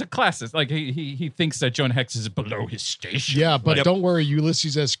 He's a classist. Like he thinks that Jonah Hex is below his station. Yeah, but don't worry,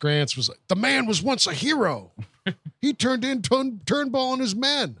 Ulysses S. Grant was like, the man was once a hero. He turned in Turnbull and his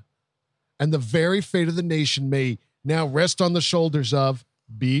men. And the very fate of the nation may now rest on the shoulders of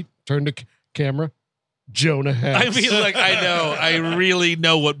turn to camera, Jonah Hex. I mean, like, I know. I really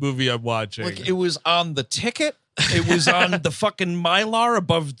know what movie I'm watching. Like, it was on the ticket. It was on the fucking Mylar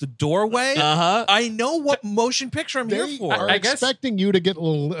above the doorway. Uh-huh. I know what motion picture I'm here for. Are expecting you to get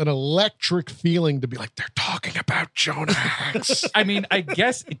an electric feeling to be like, they're talking about Jonah Hex. I mean, I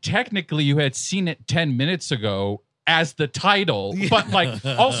guess technically you had seen it 10 minutes ago as the title, but like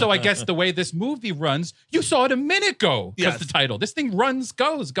also I guess the way this movie runs, you saw it a minute ago as the title. This thing runs,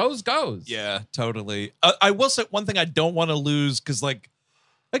 goes. Yeah, totally. I will say one thing I don't want to lose because like,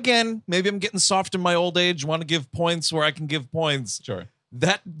 again, maybe I'm getting soft in my old age, want to give points where I can give points. Sure.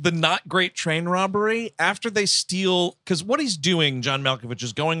 That the not great train robbery, after they steal, because what he's doing, John Malkovich,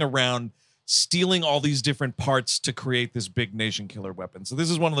 is going around stealing all these different parts to create this big nation killer weapon. So this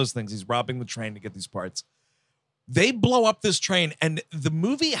is one of those things. He's robbing the train to get these parts. They blow up this train, and the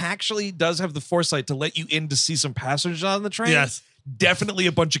movie actually does have the foresight to let you in to see some passengers on the train. Yes. Definitely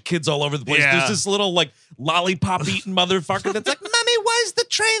a bunch of kids all over the place. Yeah. There's this little like lollipop eating motherfucker that's like, "Mommy, why is the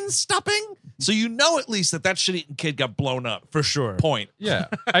train stopping?" So you know at least that shit eating kid got blown up For sure. Point. Yeah.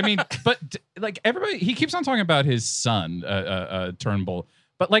 I mean, but like everybody, he keeps on talking about his son, Turnbull,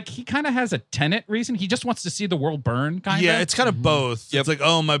 but like he kind of has a Tenet reason. He just wants to see the world burn, kind of. Yeah, it's kind of both. It's like,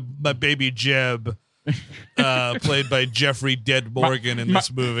 oh, my baby Jeb, played by Jeffrey Dead Morgan in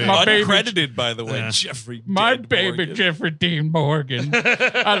this movie. my baby- Uncredited, by the way, Jeffrey. My Dead baby Morgan. Jeffrey Dean Morgan.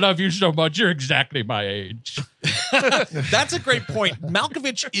 I love you so much. You're exactly my age. That's a great point.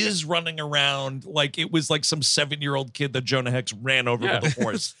 Malkovich is running around like it was like some 7-year-old kid that Jonah Hex ran over with a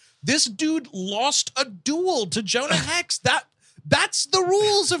horse. This dude lost a duel to Jonah Hex. That's the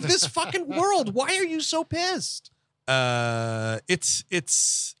rules of this fucking world. Why are you so pissed?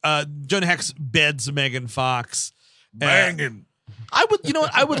 It's Jonah Hex beds Megan Fox. Banging. I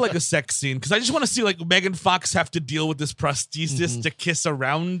would like a sex scene because I just want to see like Megan Fox have to deal with this prosthesis to kiss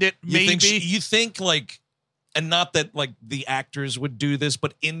around it. Maybe You think like, and not that like the actors would do this,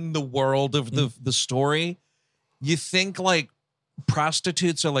 but in the world of the story, you think like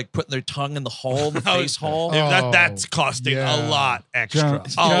prostitutes are like putting their tongue in the hole, the face hole. that's costing a lot extra.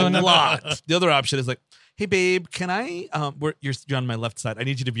 A lot. The other option is like, hey babe, can I you're on my left side. I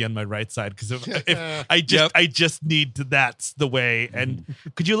need you to be on my right side because if I just need to, that's the way. And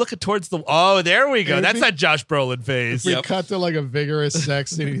could you look towards the there we go. That's that Josh Brolin face. We cut to like a vigorous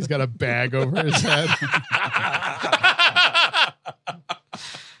sex scene. He's got a bag over his head.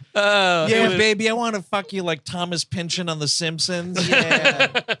 Yeah, baby, I want to fuck you like Thomas Pynchon on The Simpsons.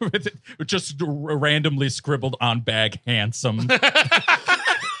 Yeah. Just randomly scribbled on bag, handsome.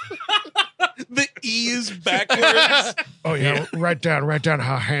 The E is backwards. Oh yeah, write down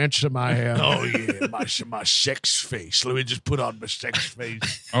how handsome I am. Oh yeah, my sex face. Let me just put on my sex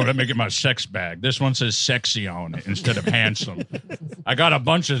face. Oh, let me get my sex bag. This one says sexy on it instead of handsome. I got a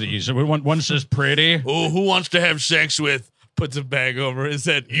bunch of these. One says pretty. Oh, who wants to have sex with? Puts a bag over his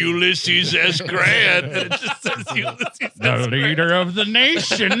head. Ulysses S. Grant. And it just says Ulysses S. The leader of the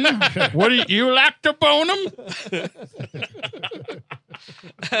nation. Would you like to bone him?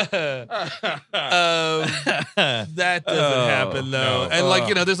 That doesn't happen though. And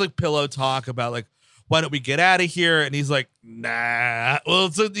like, there's like pillow talk about like, why don't we get out of here? And he's like, nah.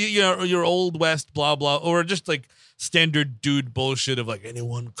 Well, it's your old West, blah, blah. Or just like standard dude bullshit of like,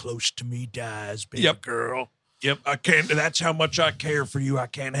 anyone close to me dies, baby girl. Yep, I can't. That's how much I care for you. I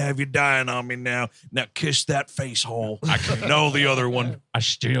can't have you dying on me now. Now kiss that face hole. I can't. No, the other one. I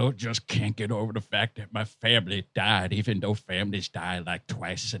still just can't get over the fact that my family died, even though families die like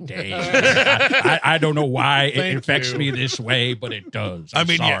twice a day. I don't know why it affects me this way, but it does. I'm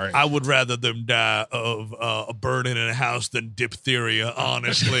sorry. I would rather them die of a burning in a house than diphtheria,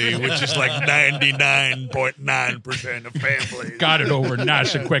 honestly, which is like 99.9% of families. Got it over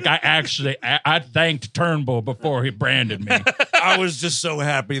nice and quick. I thanked Turnbull before he branded me. I was just so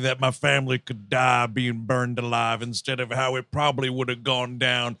happy that my family could die being burned alive instead of how it probably would have gone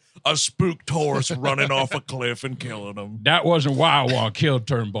down, a spooked horse running off a cliff and killing them. That wasn't why I want to kill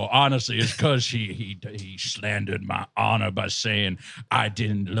Turnbull. Honestly, it's because he slandered my honor by saying I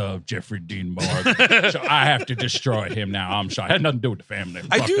didn't love Jeffrey Dean Morgan. So I have to destroy him now. I'm sorry. It had nothing to do with the family.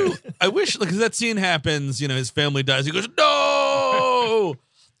 I do. I wish, like, that scene happens, his family dies. He goes, no!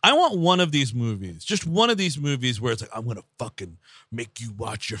 I want one of these movies, just one of these movies where it's like, I'm going to fucking make you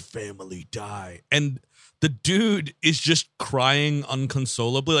watch your family die. And the dude is just crying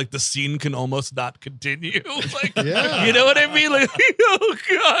unconsolably. Like the scene can almost not continue. Like, Yeah. You know what I mean? Like, oh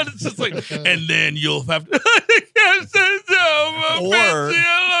God, it's just like, and then you'll have to, Or-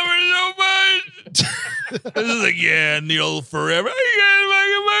 I love her so much. This is like, yeah, Neil forever. I can't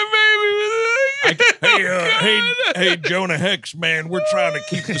fucking my baby. Hey, Hey, Jonah Hex, man, we're trying to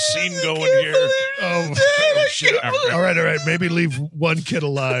keep the scene going here. Oh, shit. All right. Maybe leave one kid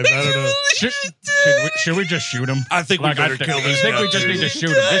alive. I don't know. Should we just shoot him? I think we better kill this guy. I think we just need to shoot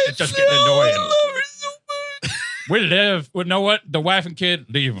him. This is just getting annoying. We live. Well, know what? The wife and kid,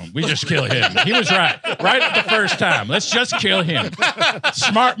 leave him. We just kill him. He was right. Right at the first time. Let's just kill him.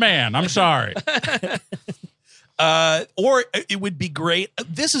 Smart man. I'm sorry. Or it would be great.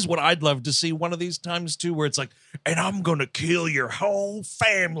 This is what I'd love to see one of these times too, where it's like, and I'm going to kill your whole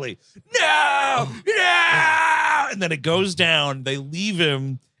family. No. And then it goes down. They leave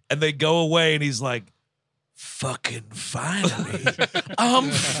him and they go away. And he's like, fucking finally, I'm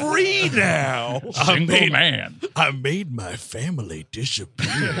free now. Single man. I made my family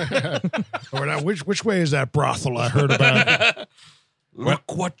disappear. Or now, which way is that brothel I heard about?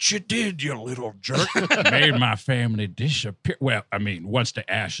 Look what you did, you little jerk. Made my family disappear. Well, I mean, once the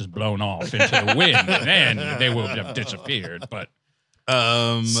ash is blown off into the wind, then they will have disappeared. But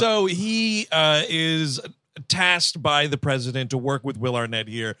so he is tasked by the president to work with Will Arnett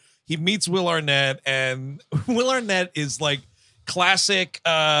here. He meets Will Arnett, and Will Arnett is like classic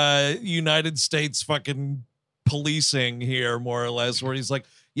United States fucking policing here, more or less, where he's like,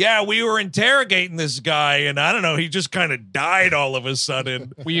 yeah, we were interrogating this guy, and I don't know, he just kind of died all of a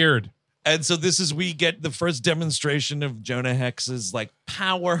sudden. Weird. And so we get the first demonstration of Jonah Hex's like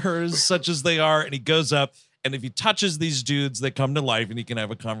powers, such as they are, and he goes up, and if he touches these dudes, they come to life, and he can have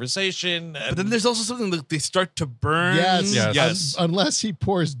a conversation. But then there's also something that they start to burn. Yes. Unless he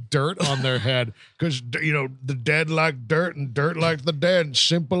pours dirt on their head, because the dead like dirt, and dirt like the dead.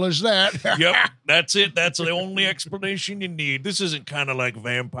 Simple as that. Yep, that's it. That's the only explanation you need. This isn't kind of like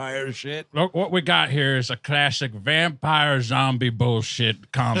vampire shit. Look, what we got here is a classic vampire zombie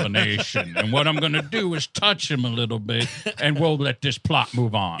bullshit combination. And what I'm going to do is touch him a little bit, and we'll let this plot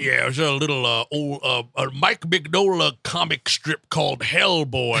move on. Yeah, there's a little Mike Mignola comic strip called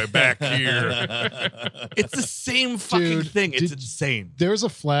Hellboy back here. It's the same fucking thing. It's insane. There's a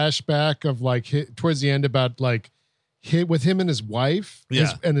flashback of like towards the end about like with him and his wife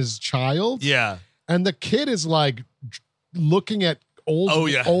and his child. Yeah. And the kid is like looking at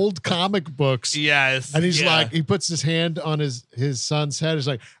old comic books. Yes. And he's like, he puts his hand on his son's head. He's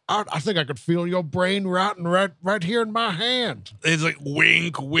like, I think I could feel your brain rotting right here in my hand. It's like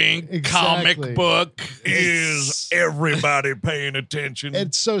wink, wink. Exactly. Comic book. Is everybody paying attention?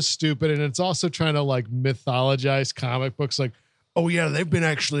 It's so stupid. And it's also trying to like mythologize comic books. Like, oh yeah, they've been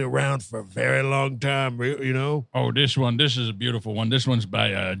actually around for a very long time, Oh, this is a beautiful one. This one's by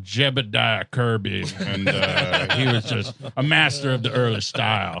Jebediah Kirby, and he was just a master of the early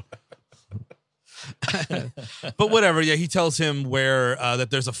style. But whatever, yeah, he tells him where that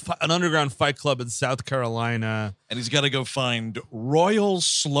there's an underground fight club in South Carolina. And he's got to go find Royal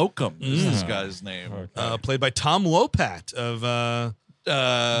Slocum, is this guy's name. Played by Tom Wopat of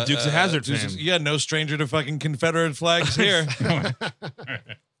Dukes of Hazzard fame. Yeah, no stranger to fucking Confederate flags here.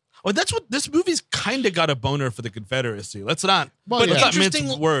 Well, that's what this movie's kind of got a boner for the Confederacy. Let's not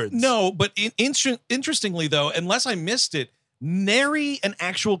mince words. No, but interestingly though, unless I missed it, nary an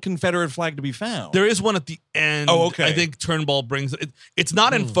actual Confederate flag to be found. There is one at the end. Oh, okay. I think Turnbull brings it. It's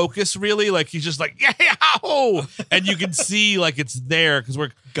not in focus really. Like he's just like, yeah, and you can see like it's there because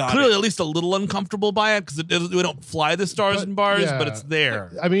we're clearly at least a little uncomfortable by it because we don't fly the stars and bars, but it's there.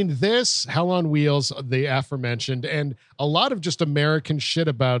 I mean, this Hell on Wheels, the aforementioned, and a lot of just American shit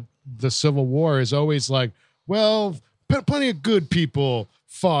about the Civil War is always like, well, plenty of good people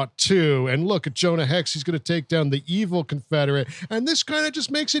fought too, and look at Jonah Hex, he's going to take down the evil Confederate, and this kind of just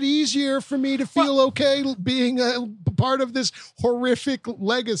makes it easier for me to feel okay being a part of this horrific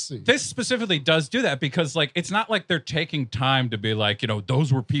legacy. This specifically does do that because like it's not like they're taking time to be like,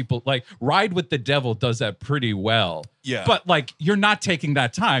 those were people. Like Ride with the Devil does that pretty well. Yeah, but like you're not taking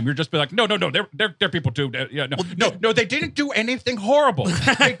that time. You're just be like, no, they're people too. No, they didn't do anything horrible.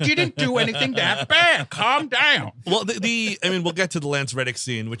 They didn't do anything that bad. Calm down. Well, we'll get to the Lance Reddick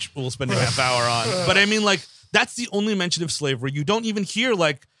scene, which we'll spend a half hour on. But I mean, like that's the only mention of slavery. You don't even hear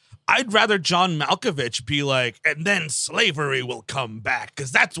like, I'd rather John Malkovich be like, and then slavery will come back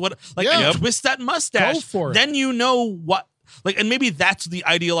because that's what twist that mustache. Go for it. Then you know what. Like, and maybe that's the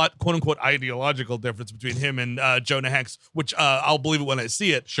quote unquote ideological difference between him and Jonah Hex, which I'll believe it when I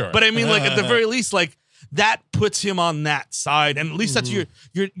see it. Sure. But I mean, like at the very least, like that puts him on that side, and at least that's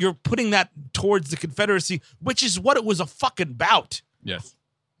you're putting that towards the Confederacy, which is what it was a fucking bout. Yes.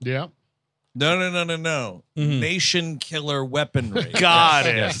 Yeah. No. Nation killer weaponry. Got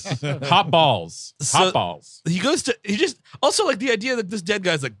it. Yes. Hot balls. Hot balls. He just also like the idea that this dead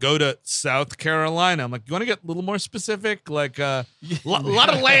guy's like, go to South Carolina. I'm like, you want to get a little more specific? Like a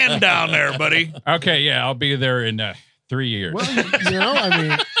lot of land down there, buddy. Okay, yeah, I'll be there in 3 years. Well, I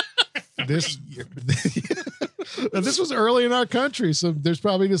mean, this was early in our country, so there's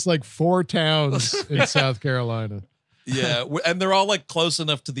probably just like 4 towns in South Carolina. Yeah, and they're all like close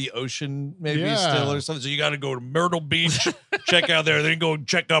enough to the ocean, maybe still or something. So you got to go to Myrtle Beach, check out there. Then go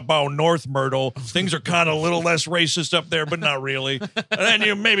check up on North Myrtle. Things are kind of a little less racist up there, but not really. And then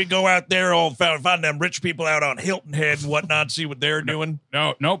you maybe go out there, find them rich people out on Hilton Head and whatnot, see what they're doing.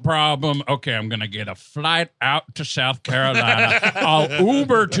 No problem. Okay, I'm gonna get a flight out to South Carolina. I'll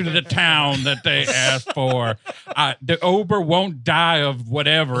Uber to the town that they asked for. The Uber won't die of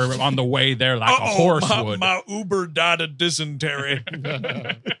whatever on the way there like a horse would. My Uber died of dysentery.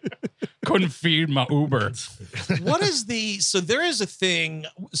 Couldn't feed my Uber. What is so there is a thing.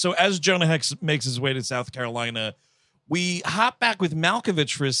 So as Jonah Hex makes his way to South Carolina, we hop back with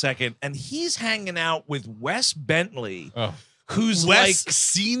Malkovich for a second, and he's hanging out with Wes Bentley. Oh. Who's Wes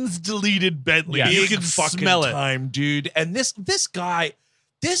scenes deleted Bentley. Yeah. You big can fucking smell it. time, dude. And this guy,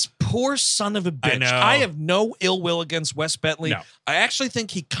 this poor son of a bitch. I know. I have no ill will against Wes Bentley. No. I actually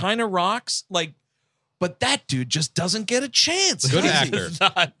think he kind of rocks. But that dude just doesn't get a chance. Good does actor. he?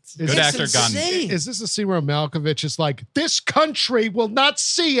 Good It's actor gone. insane. Is this a scene where Malkovich is like, this country will not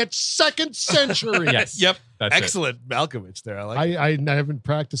see its second century? Yes. Yep. That's it. Excellent Malkovich there. I like I haven't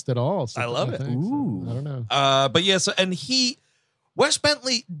practiced at all. So I love it. Ooh. I don't know. But yeah, so and Wes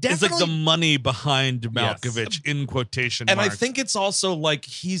Bentley It's definitely, like the money behind Malkovich in quotation and marks. I think it's also like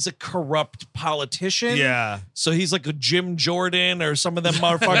he's a corrupt politician. Yeah. So he's like a Jim Jordan or some of them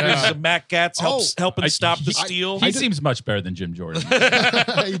motherfuckers. Matt Gatz helping stop the steal. He seems much better than Jim Jordan.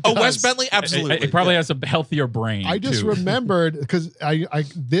 Wes Bentley, absolutely. He probably has a healthier brain. I just too. remembered because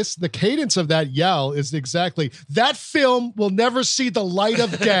the cadence of that yell is exactly that film will never see the light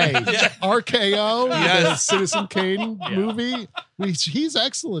of day. RKO, the Citizen Kane movie. He's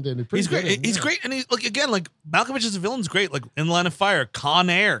excellent in it. He's great. He's great, and he's like Malkovich as a villain's great. Like in Line of Fire, Con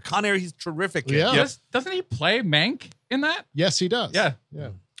Air, he's terrific. in. Yeah. Doesn't he play Mank in that? Yes, he does. Yeah.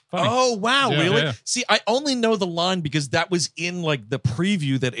 Funny. Oh wow, Yeah, really? yeah. See, I only know the line because that was in like the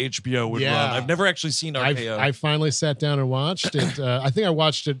preview that HBO would Yeah. run. I've never actually seen RKO. I finally sat down and watched it. I think I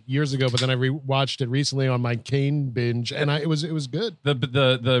watched it years ago, but then I rewatched it recently on my Kane binge, and it was good.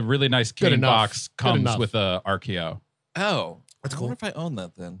 The really nice Good Kane enough. box Good comes enough. with a RKO. Oh, that's cool. I wonder if I own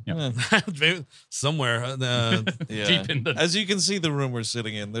that then. Yeah. Maybe somewhere. Yeah. Deep in the- As you can see, the room we're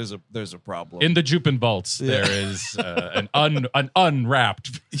sitting in, there's a problem. In the Jupin vaults, there is an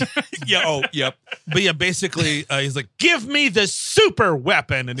unwrapped. Yeah. Oh, yep. But yeah, basically, he's like, "Give me the super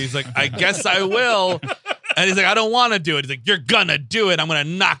weapon," and he's like, "I guess I will." And he's like, "I don't want to do it." He's like, "You're gonna do it. I'm gonna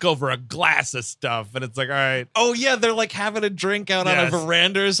knock over a glass of stuff." And it's like, all right. Oh yeah, they're like having a drink out on a Yes.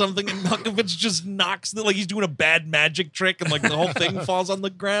 veranda or something, and Malkovich just knocks like he's doing a bad magic trick, and like the whole thing falls on the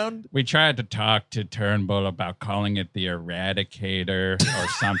ground. We tried to talk to Turnbull about calling it the Eradicator or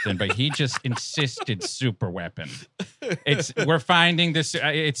something, but he just insisted super weapon. We're finding this.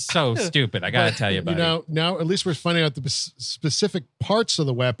 It's so stupid. I gotta tell you about it. Now at least we're finding out the specific parts of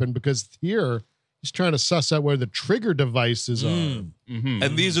the weapon because here he's trying to suss out where the trigger devices are. Mm-hmm.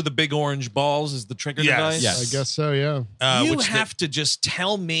 And these are the big orange balls. Is the trigger Yes. device? Yes. I guess so. Yeah. You have to just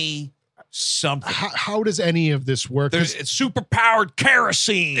tell me something. How does any of this work? 'Cause It's super powered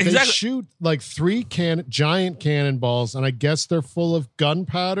kerosene. they shoot like 3 giant cannonballs, and I guess they're full of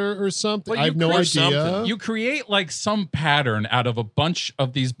gunpowder or something. Well, I have no idea. something. You create like some pattern out of a bunch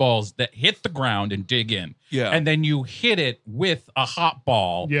of these balls that hit the ground and dig in. Yeah. And then you hit it with a hot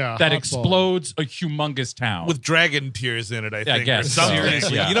ball Yeah, that hot explodes a humongous town. With dragon tears in it, I think. guess or so. something.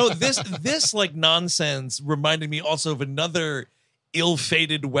 Seriously, Yeah. you know this like nonsense reminded me also of another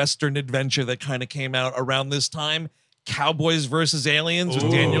ill-fated Western adventure that kind of came out around this time. Cowboys versus Aliens with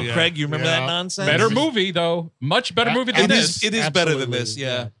Ooh, Daniel yeah. Craig. You remember Yeah. that nonsense? Better movie though. Much better movie than It this. is better than this. Absolutely,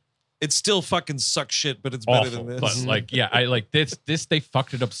 Yeah. yeah. It still fucking sucks shit, but it's better Awful. than this. But like, yeah, I like this. They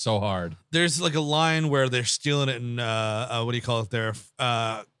fucked it up so hard. There's like a line where they're stealing it in what do you call it there?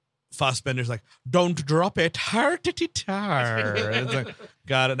 Fassbender's like, "Don't drop it, tar-titty-tar." It's like,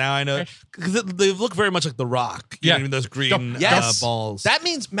 got it. Now I know. Because they look very much like The Rock. You know what I mean? Those green Yes. balls. That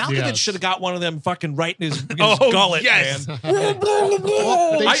means Malkovich Yes. should have got one of them fucking right in his Oh, gullet, yes. man.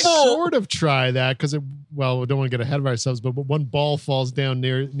 They sort of try that because well, we don't want to get ahead of ourselves, but one ball falls down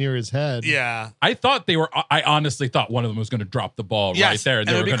near his head. Yeah. I honestly thought one of them was going to drop the ball right there. And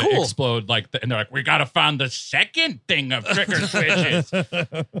they were going to explode and they're like, we got to find the second thing of trigger switches.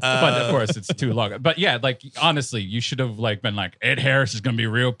 But of course it's too long. But yeah, like honestly, you should have like been like, Ed Harris is going to be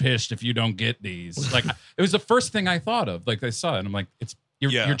real pissed if you don't get these. Like it was the first thing I thought of. Like I saw it and I'm like,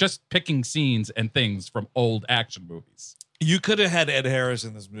 you're just picking scenes and things from old action movies. You could have had Ed Harris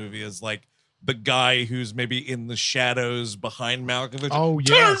in this movie as like the guy who's maybe in the shadows behind Malkovich. Oh,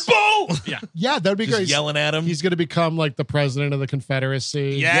 yes. Turnbull! Yeah, that'd be Just great. Yelling at him. He's going to become like the president of the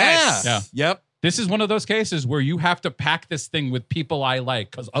Confederacy. Yes. Yeah. Yep. This is one of those cases where you have to pack this thing with people I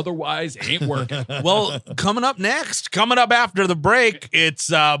like because otherwise it ain't working. Well, coming up after the break,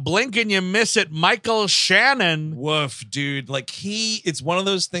 it's blink and you miss it, Michael Shannon. Woof, dude. Like it's one of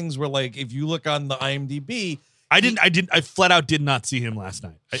those things where like if you look on the IMDb, I flat out did not see him last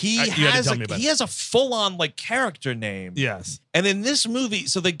night. He has a full-on like character name. Yes. And in this movie,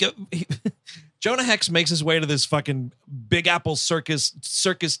 so they go Jonah Hex makes his way to this fucking Big Apple circus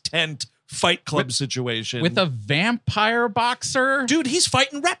tent fight club situation with a vampire boxer. Dude, he's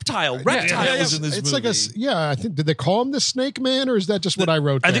fighting Reptile. Reptile is in this it's movie. Like I think, did they call him the Snake Man, or is that just what I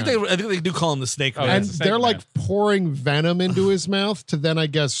wrote down? I think they do call him the Snake Man. And they're like pouring venom into his mouth to then, I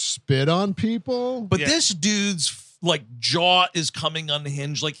guess, spit on people. But this dude's like jaw is coming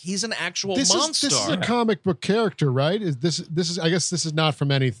unhinged. Like he's an actual monster. This is a comic book character, right? This is I guess this is not from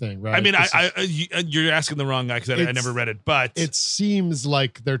anything, right? I mean, you're asking the wrong guy because I never read it, but it seems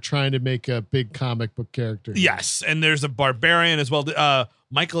like they're trying to make a big comic book character. Yes, and there's a barbarian as well.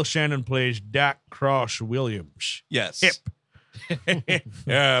 Michael Shannon plays Dak Cross Williams. Yes. Hip.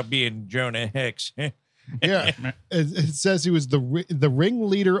 Being Jonah Hex. Yeah, it says he was the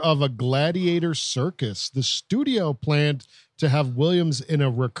ringleader of a gladiator circus. The studio planned to have Williams in a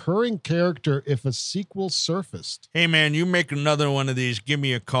recurring character if a sequel surfaced. Hey, man, you make another one of these, give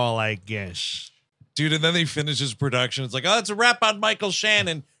me a call, I guess. Dude, and then they finish his production. It's like, oh, it's a wrap on Michael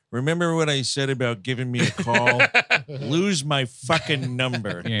Shannon. Remember what I said about giving me a call? Lose my fucking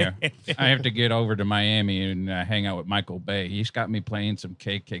number. Yeah. I have to get over to Miami and hang out with Michael Bay. He's got me playing some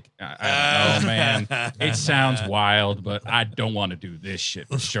cake. I don't know, man. It sounds wild, but I don't want to do this shit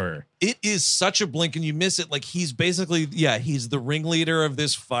for sure. It is such a blink and you miss it. Like he's basically, he's the ringleader of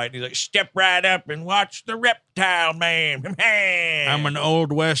this fight. He's like, step right up and watch the Reptile Man. I'm an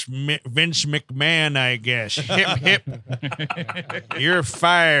old West Vince McMahon, I guess. Hip, hip. You're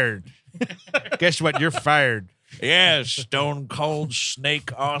fired. Guess what? You're fired. Yeah, Stone Cold Snake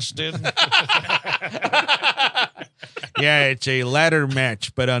Austin. Yeah, it's a ladder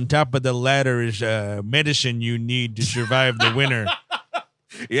match, but on top of the ladder is medicine you need to survive the winter.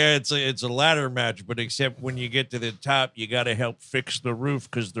 Yeah, it's a ladder match, but except when you get to the top, you got to help fix the roof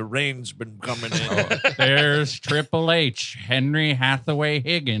because the rain's been coming in. There's Triple H, Henry Hathaway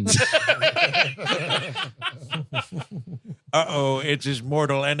Higgins. Uh-oh, it's his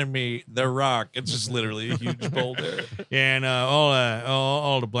mortal enemy, The Rock. It's just literally a huge boulder. Yeah, and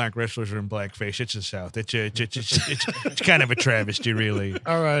all the black wrestlers are in blackface. It's the South. It's kind of a travesty, really.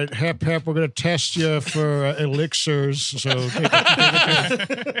 All right, Hep, we're going to test you for elixirs. So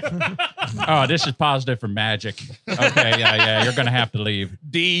Oh, this is positive for magic. Okay, yeah, you're going to have to leave.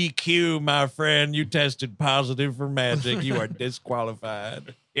 DQ, my friend. You tested positive for magic. You are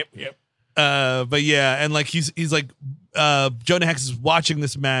disqualified. Yep. But yeah, and like he's like Jonah Hex is watching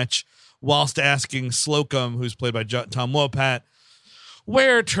this match whilst asking Slocum, who's played by Tom Wopat,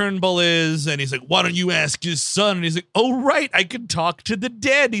 where Turnbull is, and he's like, why don't you ask his son? And he's like, oh right, I can talk to the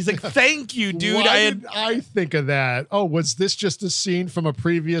dead. He's like, thank you, dude. Why did I think of that? Oh, was this just a scene from a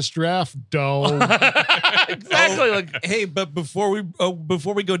previous draft? Exactly. Like, hey, but before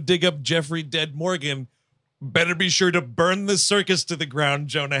we go dig up Jeffrey Dead Morgan, better be sure to burn the circus to the ground,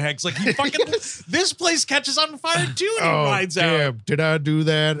 Jonah Hex. Like he fucking this place catches on fire too, and he rides out. Did I do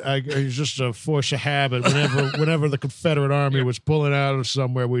that? It's just a force of habit. Whenever the Confederate Army was pulling out of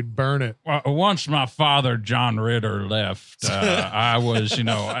somewhere, we'd burn it. Well, once my father, John Ritter, left, I was,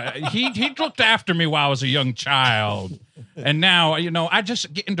 he looked after me while I was a young child. And now, I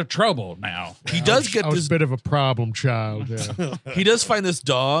just get into trouble now. He does get I was this a bit of a problem child. Yeah. He does find this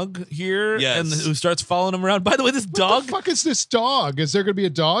dog here, and who starts following him around. By the way, this dog. What the fuck is this dog? Is there going to be a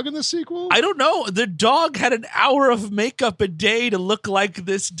dog in the sequel? I don't know. The dog had an hour of makeup a day to look like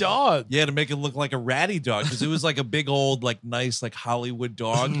this dog. Yeah, to make it look like a ratty dog because it was like a big old, like nice, like Hollywood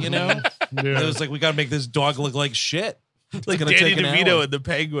dog. Yeah. It was like we got to make this dog look like shit. It's like Danny DeVito in The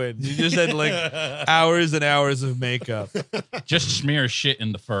Penguin. You just had like hours and hours of makeup. Just smear shit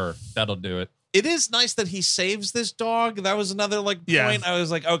in the fur. That'll do it. It is nice that he saves this dog. That was another point. Yeah. I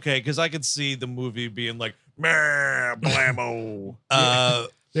was like, okay, because I could see the movie being like, meh, blammo.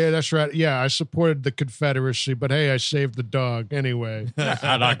 Yeah, that's right. Yeah, I supported the Confederacy, but hey, I saved the dog anyway.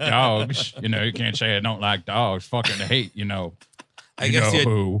 I like dogs. You know, you can't say I don't like dogs. Fucking hate, you know. I guess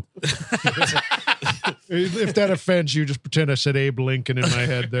who. If that offends you, just pretend I said Abe Lincoln in my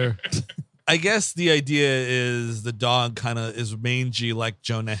head there. I guess the idea is the dog kind of is mangy like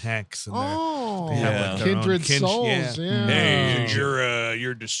Jonah Hex. And they have, like, their own Kindred souls. Yeah. Hey,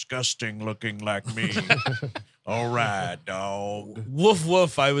 you're disgusting looking like me. All right, dog. Woof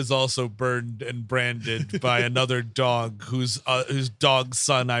woof. I was also burned and branded by another dog whose dog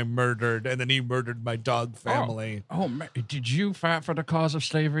son I murdered, and then he murdered my dog family. Oh man, did you fight for the cause of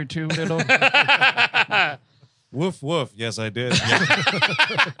slavery too, little? Woof woof. Yes, I did.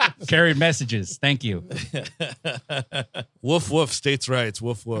 Carried messages. Thank you. Woof woof. States' rights.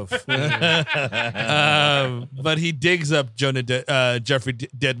 Woof woof. But he digs up Jeffrey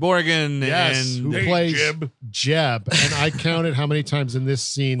Dead Morgan. Yes, and who plays Jeb. And I counted how many times in this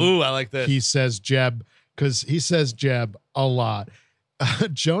scene Ooh, I like that. he says Jeb, because he says Jeb a lot.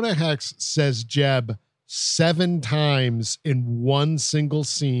 Jonah Hex says Jeb 7 times in one single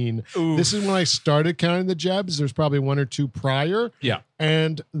scene. Ooh. This is when I started counting the Jebs. There's probably 1 or 2 prior. Yeah.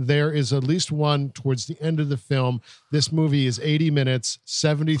 And there is at least one towards the end of the film. This movie is 80 minutes,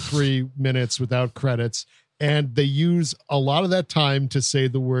 73 minutes without credits. And they use a lot of that time to say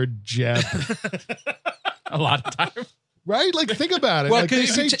the word Jeb. A lot of time. Right? Like, think about it. Well, Like, they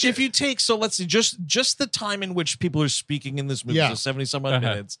because say if you take, so let's see, just the time in which people are speaking in this movie, Yeah. so 70 some odd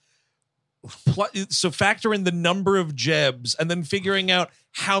minutes. So factor in the number of Jebs and then figuring out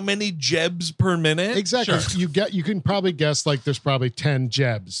how many Jebs per minute. Exactly. Sure. You can probably guess like there's probably 10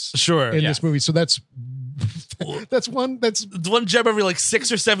 Jebs Sure. in Yeah. this movie. So that's one one Jeb every like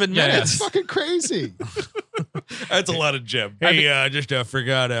 6 or 7 Yeah, minutes. that's fucking crazy. That's a lot of Jeb. Hey, just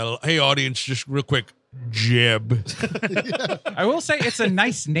forgot. Hey, audience, just real quick. Jeb. I will say it's a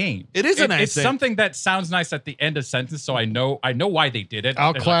nice name. It is a nice It's name. something that sounds nice at the end of sentence, so I know why they did it.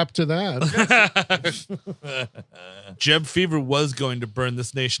 I'll They're clap to that. Jeb Fever was going to burn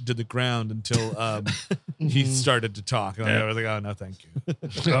this nation to the ground until he started to talk. And I was like, oh, no, thank you.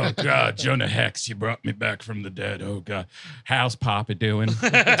 Oh God, Jonah Hex, you brought me back from the dead. Oh God, how's Papa doing?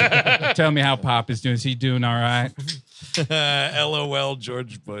 Tell me how Papa's doing. Is he doing all right? LOL,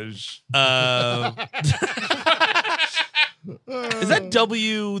 George Bush. Is that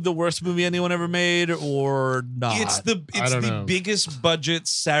W the worst movie anyone ever made or not? It's the don't know. biggest budget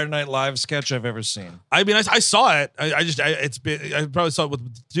Saturday Night Live sketch I've ever seen. I mean, I saw it. I probably saw it with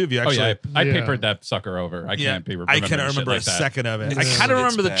the two of you, actually. Oh yeah, I Yeah. papered that sucker over. I can't remember. I cannot shit remember like a that. second of it. I It's- kind of it's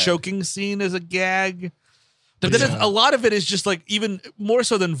remember the bad. choking scene as a gag. But then a lot of it is just like, even more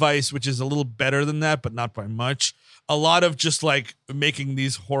so than Vice, which is a little better than that, but not by much. A lot of just like making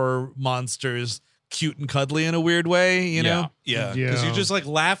these horror monsters cute and cuddly in a weird way, you know? Yeah, Yeah. because you're just like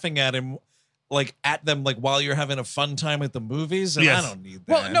laughing at him, like at them, like while you're having a fun time at the movies, and Yes. I don't need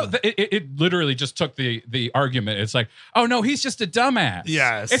that. Well, no, it literally just took the argument. It's like, oh no, he's just a dumbass.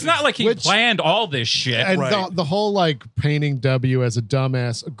 Yes. It's not like he planned all this shit. And Right. the whole like painting W as a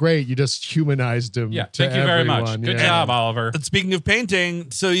dumbass, great. You just humanized him. Yeah, to thank you very much. everyone, Good yeah. job, Oliver. And speaking of painting,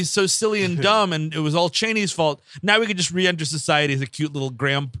 so he's so silly and dumb, and it was all Cheney's fault. Now we can just re-enter society as a cute little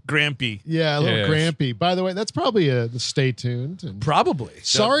grampy. Yeah, a little Yes. grampy. By the way, that's probably the stay tuned. And Probably.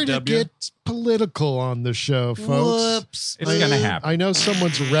 sorry to W. get political on the show, folks. Whoops. It's gonna happen. I know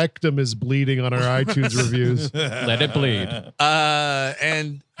someone's rectum is bleeding on our iTunes reviews. Let it bleed.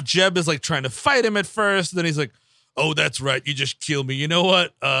 And Jeb is like trying to fight him at first. Then he's like, oh, that's right. You just killed me. You know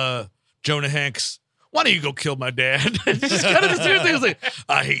what? Jonah Hex, why don't you go kill my dad? It's just kind of the same thing. It's like,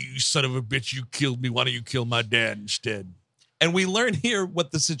 I hate you, son of a bitch. You killed me. Why don't you kill my dad instead? And we learn here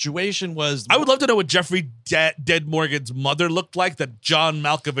what the situation was. I would love to know what Jeffrey Dead Morgan's mother looked like, that John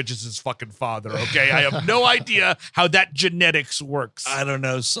Malkovich is his fucking father, okay? I have no idea how that genetics works. I don't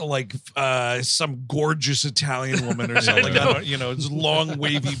know, so like some gorgeous Italian woman or something. Like, I don't, it's long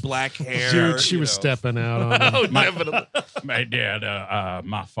wavy black hair. Dude, she was stepping out on him. Oh, definitely. My dad,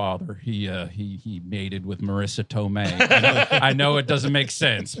 my father, he mated with Marissa Tomei. I know it doesn't make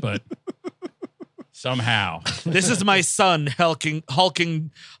sense, but somehow. This is my son,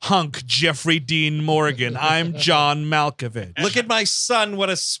 hulking hunk Jeffrey Dean Morgan. I'm John Malkovich. Look at my son, what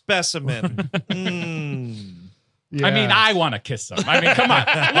a specimen. Yeah. I mean, I want to kiss him. I mean, come on,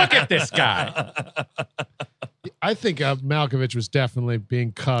 look at this guy. I think Malkovich was definitely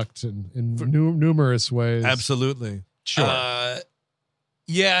being cucked in numerous ways. Absolutely. Sure.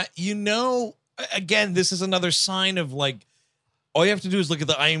 Yeah, again, this is another sign of like, all you have to do is look at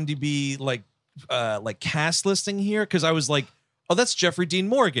the IMDb like like cast listing here because I was like, oh, that's Jeffrey Dean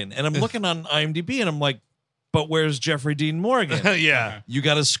Morgan, and I'm looking on IMDb and I'm like, but where's Jeffrey Dean Morgan? Yeah. You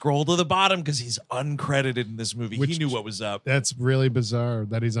got to scroll to the bottom because he's uncredited in this movie. He knew what was up. That's really bizarre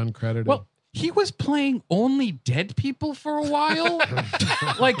that he's uncredited. Well, he was playing only dead people for a while.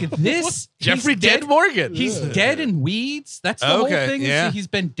 Like this, Jeffrey Dead Morgan. He's dead in Weeds. That's the whole thing. Yeah. He's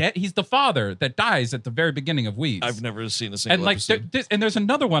been dead. He's the father that dies at the very beginning of Weeds. I've never seen a single and like episode. and there's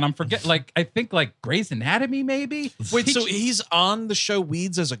another one. I'm forget. Like I think like Grey's Anatomy maybe. Wait, so he's on the show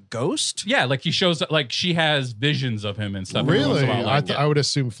Weeds as a ghost? Yeah, like he shows like she has visions of him and stuff. every once really? in a while, like, I would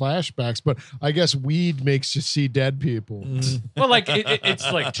assume flashbacks, but I guess weed makes you see dead people. well, like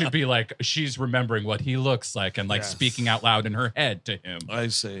it's like to be like she's remembering what he looks like and like speaking out loud in her head to him. I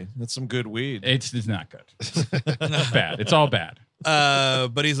see. That's some good weed. It's not good. It's bad. It's all bad.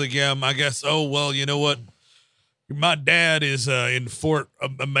 But he's like, yeah, I guess. Oh well, you know what? My dad is in Fort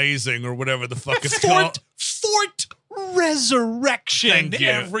Amazing or whatever the fuck it's called. Fort Resurrection, Thank you.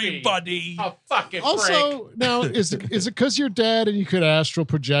 everybody. Oh, fucking Also, now is it because you're dead and you could astral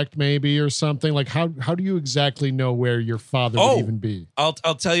project maybe or something? Like how do you exactly know where your father would even be? I'll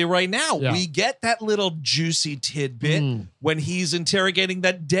tell you right now. Yeah. We get that little juicy tidbit when he's interrogating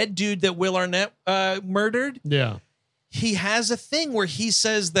that dead dude that Will Arnett murdered. Yeah. He has a thing where he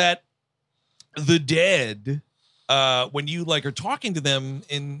says that the dead, when you like are talking to them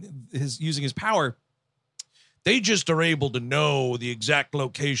in his using his power, they just are able to know the exact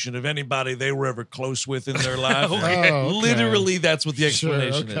location of anybody they were ever close with in their life. Okay. Literally, that's what the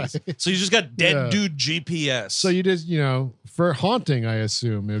explanation Sure, okay. is. So you just got dead Yeah. dude GPS. So you just, for haunting, I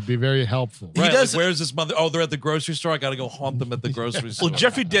assume it would be very helpful. Right, He does- like, where's this mother? Oh, they're at the grocery store. I got to go haunt them at the grocery store. Well,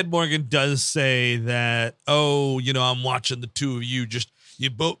 Jeffrey Dead Morgan does say that, I'm watching the two of you.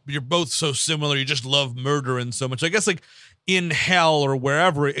 You're both so similar. You just love murdering so much. I guess like in hell or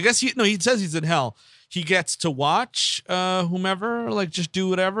wherever. I guess he says he's in hell. He gets to watch whomever, like just do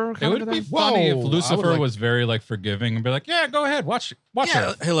whatever. It would be Whoa, funny if I would Lucifer like- was very like forgiving and be like, yeah, go ahead, watch Yeah,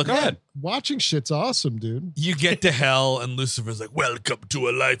 it. hey, look, Go ahead. Watching shit's awesome, dude. You get to hell, and Lucifer's like, "Welcome to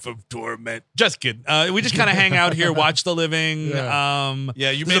a life of torment." Just kidding. We just kind of hang out here, watch the living. Yeah.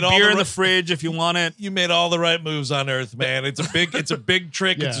 Yeah, you there's made a all beer the in the right- fridge if you want it. You made all the right moves on Earth, man. It's a big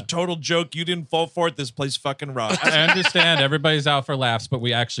trick. It's Yeah. a total joke. You didn't fall for it. This place fucking rocks. I understand everybody's out for laughs, but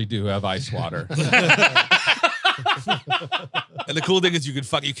we actually do have ice water. And the cool thing is,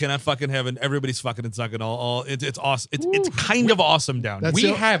 you cannot fuck in heaven. Everybody's fucking and sucking. It's awesome. It's kind of awesome down here. That's We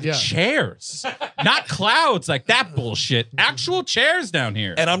it. have Yeah. chairs, not clouds like that bullshit. Actual chairs down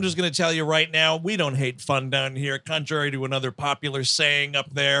here. And I'm just going to tell you right now, we don't hate fun down here. Contrary to another popular saying up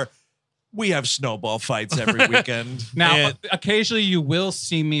there, we have snowball fights every weekend. Now, And- occasionally you will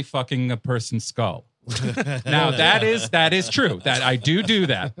see me fucking a person's skull. Now that is true. That I do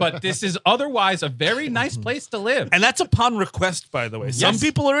that. But this is otherwise a very nice place to live. And that's upon request, by the way. Some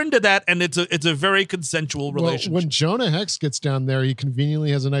people are into that, and it's a very consensual Well, relationship. when Jonah Hex gets down there, he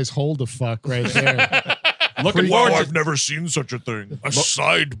conveniently has a nice hole to fuck right there. Looking wow, forward I've never seen such a thing. A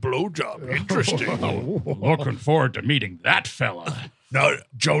side blowjob. Interesting. looking forward to meeting that fella. Now,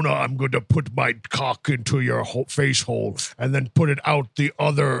 Jonah, I'm going to put my cock into your face hole and then put it out the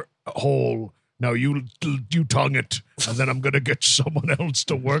other hole. Now you tongue it, and then I'm going to get someone else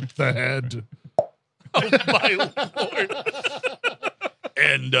to work the head. My lord.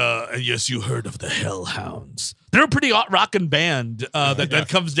 And yes, you heard of the Hellhounds. They're a pretty rockin' band that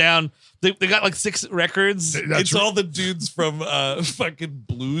comes down. They got like 6 records. It's all the dudes from fucking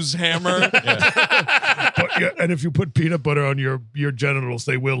Blues Hammer. But, yeah, and if you put peanut butter on your genitals,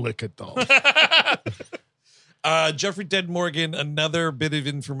 they will lick it, though. Jeffrey Dead Morgan, another bit of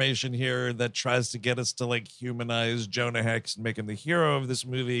information here that tries to get us to like humanize Jonah Hex and make him the hero of this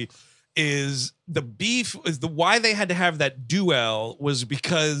movie is why they had to have that duel was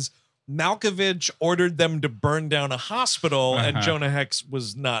because Malkovich ordered them to burn down a hospital and Jonah Hex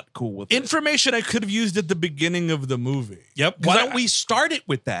was not cool with it. Information I could have used at the beginning of the movie. Yep. Why don't we start it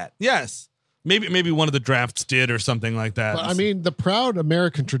with that? Yes. Maybe one of the drafts did or something like that. But, I mean, the proud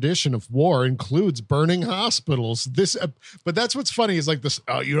American tradition of war includes burning hospitals. But that's what's funny is like this.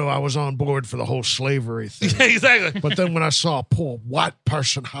 I was on board for the whole slavery thing. Yeah, exactly. But then when I saw a poor white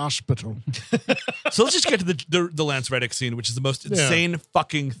person hospital, So let's just get to the Lance Reddick scene, which is the most insane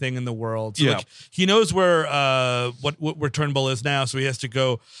fucking thing in the world. So Yeah. like, he knows where where Turnbull is now, so he has to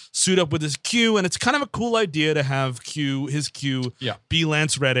go suit up with his Q, and it's kind of a cool idea to have his Q be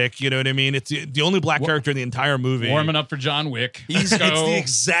Lance Reddick. You know what I mean? It's the only black character in the entire movie. Warming up for John Wick. It's the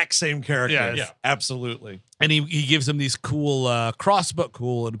exact same character. Yeah. Absolutely. And he gives him these cool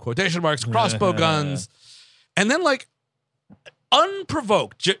cool in quotation marks crossbow guns, and then like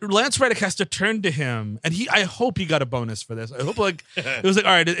unprovoked, Lance Reddick has to turn to him, and I hope he got a bonus for this. I hope it was like,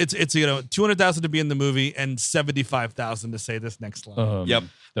 all right, it's $200,000 to be in the movie and $75,000 to say this next line. Yep.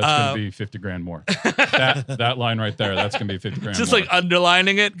 That's going to be 50 grand more. that line right there, that's going to be 50 grand just more. like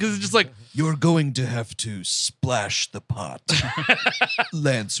underlining it, because it's just like, you're going to have to splash the pot,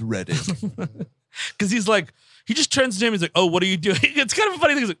 Lance Reddick. Because he's like, he just turns to him. He's like, "Oh, what are you doing?" It's kind of a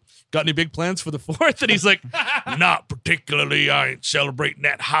funny thing. He's like, "Got any big plans for the 4th?" And he's like, "Not particularly. I ain't celebrating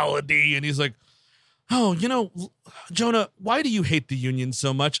that holiday." And he's like, "Oh, Jonah, why do you hate the Union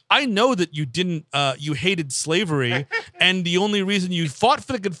so much? I know that you didn't. You hated slavery, and the only reason you fought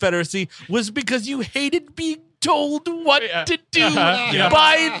for the Confederacy was because you hated being told what to do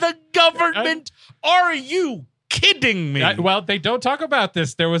by the government. Are you kidding me?" Well, they don't talk about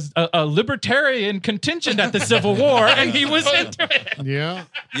this. There was a libertarian contingent at the Civil War, and he was into it. Yeah.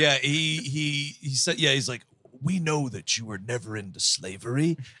 Yeah, he said, he's like, we know that you were never into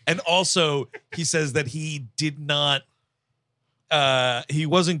slavery. And also, he says that he did not, he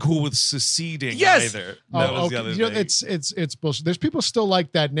wasn't cool with seceding either. That was the other thing. It's bullshit. There's people still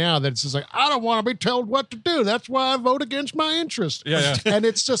like that now that it's just like, I don't want to be told what to do. That's why I vote against my interest. Yeah. And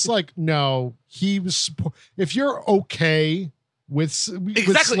it's just like, no, if you're okay with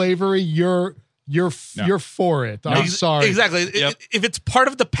slavery, you're for it. I'm sorry. Exactly. If it's part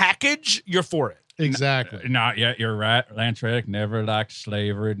of the package, you're for it. Exactly. Not yet. You're right. Lance Reddick never liked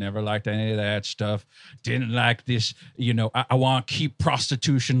slavery, never liked any of that stuff. Didn't like this. I want to keep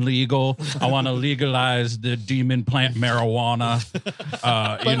prostitution legal. I want to legalize the demon plant marijuana.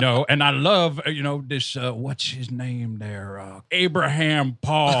 And I love, this, what's his name there? Abraham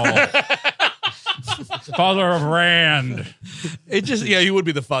Paul. Father of Rand. It just, he would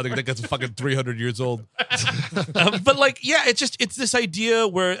be the father that gets fucking 300 years old. But like, it's this idea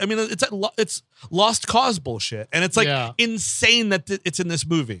where, I mean, it's lost cause bullshit. And it's like insane that it's in this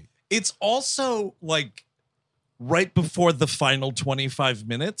movie. It's also like right before the final 25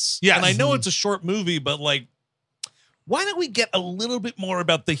 minutes. Yeah. And I know it's a short movie, but like, why don't we get a little bit more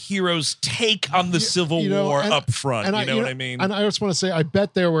about the hero's take on the Civil War up front? You know what I mean? And I just want to say, I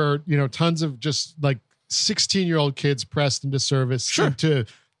bet there were, tons of just like 16-year-old kids pressed into service into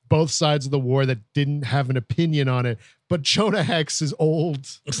both sides of the war that didn't have an opinion on it. But Jonah Hex is old.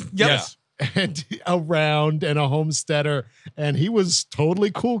 Yes. And around and a homesteader, and he was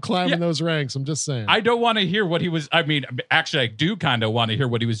totally cool climbing those ranks. I'm just saying. I don't want to hear what he was. I mean, actually, I do kind of want to hear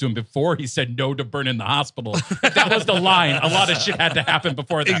what he was doing before he said no to burning the hospital. That was the line. A lot of shit had to happen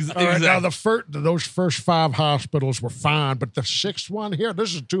before that. All right, now those first 5 hospitals were fine, but the 6th one here,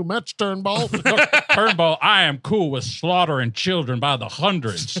 this is too much, Turnbull. Look, Turnbull, I am cool with slaughtering children by the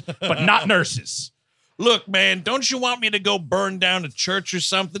hundreds, but not nurses. Look, man, don't you want me to go burn down a church or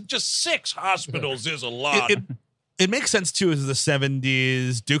something? Just 6 hospitals is a lot. It makes sense, too, as the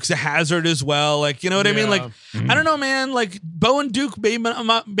 70s. Dukes of Hazzard as well. Like, you know what I mean? Like, I don't know, man. Like, Bo and Duke may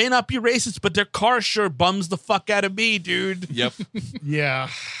not be racist, but their car sure bums the fuck out of me, dude. Yep. Yeah.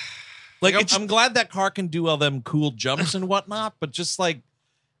 Like, I'm glad that car can do all them cool jumps and whatnot, but just like,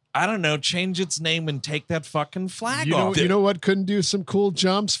 I don't know, change its name and take that fucking flag off. You know what couldn't do some cool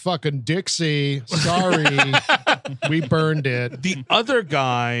jumps? Fucking Dixie. Sorry. We burned it. The other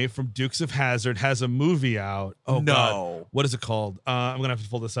guy from Dukes of Hazzard has a movie out. Oh, no. God. What is it called? I'm going to have to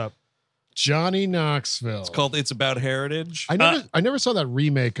pull this up. Johnny Knoxville. It's called It's About Heritage. I never saw that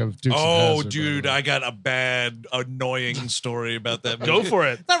remake of Dukes of Hazzard. Oh, dude, I got a bad, annoying story about that movie. Go for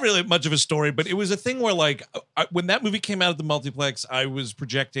it. Not really much of a story, but it was a thing where, like, when that movie came out at the multiplex, I was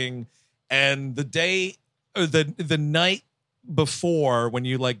projecting, and the night before, when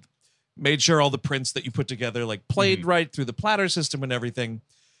you, like, made sure all the prints that you put together, like, played right through the platter system and everything,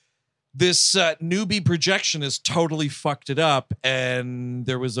 this newbie projectionist totally fucked it up, and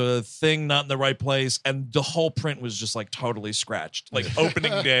there was a thing not in the right place, and the whole print was just like totally scratched, like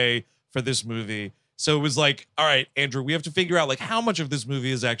opening day for this movie. So it was like, all right, Andrew, we have to figure out like how much of this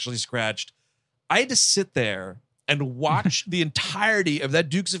movie is actually scratched. I had to sit there and watch the entirety of that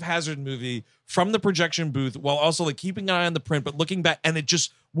Dukes of Hazzard movie from the projection booth while also like keeping an eye on the print, but looking back, and it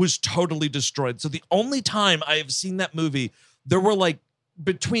just was totally destroyed. So the only time I have seen that movie, there were like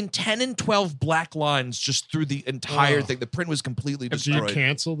between 10 and 12 black lines just through the entire thing. The print was completely destroyed. Do you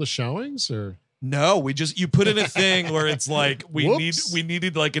cancel the showings or? No, you put in a thing where it's like we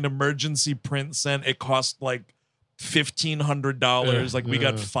needed like an emergency print sent. It cost like $1,500. Like we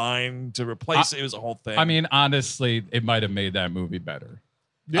got fined to replace it. It was a whole thing. I mean, honestly, it might have made that movie better.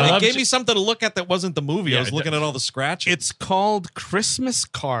 Yeah, it gave me something to look at that wasn't the movie. I was looking at all the scratches. It's called Christmas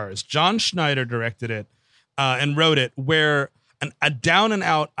Cars. John Schneider directed it and wrote it, where a down and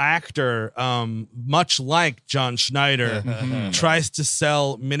out actor, much like John Schneider, tries to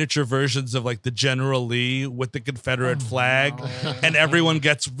sell miniature versions of like the General Lee with the Confederate flag, and everyone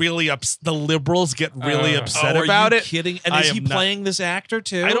gets really the liberals get really upset about it. Kidding? And is he playing this actor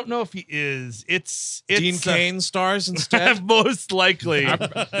too? I don't know if he is. It's Dean Cain stars instead. Most likely.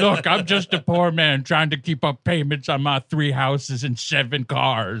 Look, I'm just a poor man trying to keep up payments on my 3 houses and 7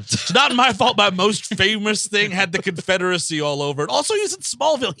 cars. It's not my fault. My most famous thing had the Confederacy all over it. Also, he's in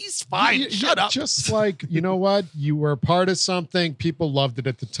Smallville. He's fine. Shut up. Just like, you know what? You were a part of something. People loved it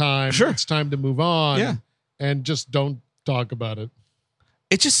at the time. Sure. It's time to move on. Yeah. And just don't talk about it.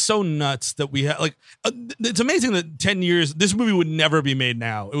 It's just so nuts that we have like. It's amazing that 10 years this movie would never be made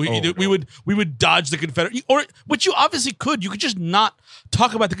now. We would dodge the Confederacy, or which you obviously could. You could just not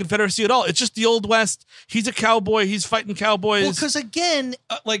talk about the Confederacy at all. It's just the Old West. He's a cowboy. He's fighting cowboys. Well, because again,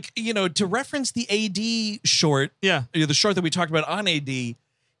 to reference the AD short, the short that we talked about on AD.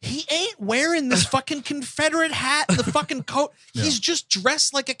 He ain't wearing this fucking Confederate hat and the fucking coat. He's just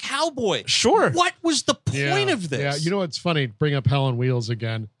dressed like a cowboy. Sure. What was the point of this? Yeah, you know what's funny? Bring up Hell on Wheels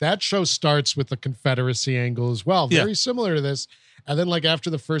again. That show starts with the Confederacy angle as well. Very similar to this. And then, like,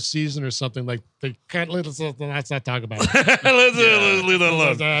 after the first season or something, like, they can't let's not talk about it. let's leave that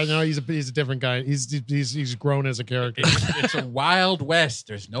alone. No, he's a different guy. He's grown as a character. It's a Wild West.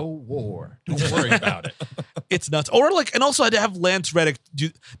 There's no war. Don't worry about it. It's nuts. Or like, and also I had to have Lance Reddick do.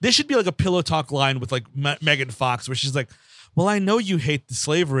 This should be like a pillow talk line with like Megan Fox, where she's like, "Well, I know you hate the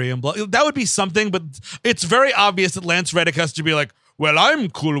slavery and blah." That would be something, but it's very obvious that Lance Reddick has to be like, "Well, I'm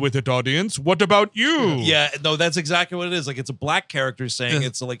cool with it, audience. What about you?" Yeah, no, that's exactly what it is. Like, it's a black character saying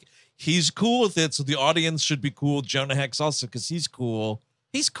it's like he's cool with it, so the audience should be cool with Jonah Hex also because he's cool.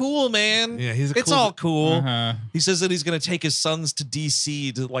 He's cool, man. Yeah, it's all cool. He says that he's going to take his sons to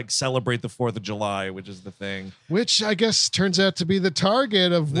DC to like celebrate the 4th of July, which is the thing. Which I guess turns out to be the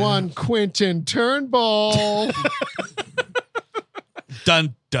target of one Quentin Turnbull.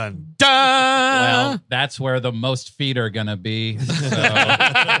 Dun dun dun. Well, that's where the most feet are gonna be. So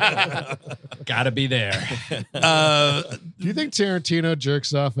gotta be there. Do you think Tarantino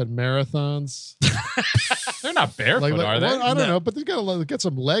jerks off at marathons? They're not barefoot, are they? Well, I don't know, but they got get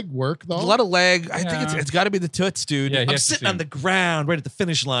some leg work though. A lot of leg. I think it's got to be the toots, dude. Yeah, I'm sitting on the ground, right at the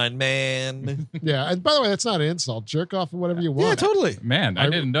finish line, man. Yeah, and by the way, that's not an insult. Jerk off or whatever you want. Yeah, totally. Man, I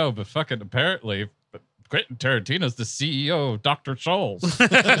didn't know, but fucking apparently, Quentin Tarantino's the CEO of Dr. Scholl's.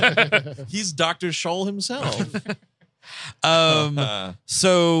 He's Dr. Scholl himself.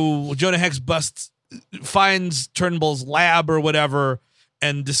 So Jonah Hex finds Turnbull's lab or whatever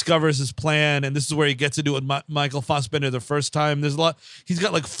and discovers his plan, and this is where he gets into it with Michael Fassbender the first time. There's a lot. He's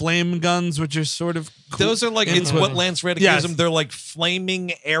got like flame guns, which are sort of cool. Those are like it's what Lance Reddick gives them. They're like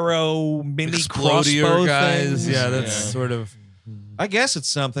flaming arrow mini crossbow guys. Things. Yeah, that's sort of. I guess it's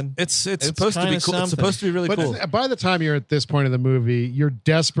something. It's supposed to be cool. Something. It's supposed to be really cool. By the time you're at this point of the movie, you're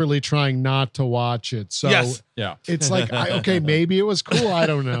desperately trying not to watch it. So it's like, okay, maybe it was cool. I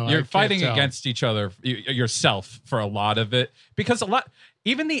don't know. You're fighting against each other, yourself for a lot of it, because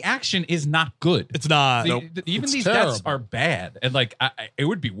even the action is not good. It's not. Even it's these terrible. deaths are bad. And like, it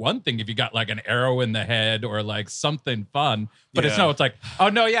would be one thing if you got like an arrow in the head or like something fun, but it's like, oh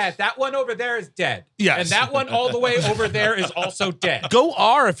no, yeah, that one over there is dead. Yes. And that one all the way over there is also dead. Go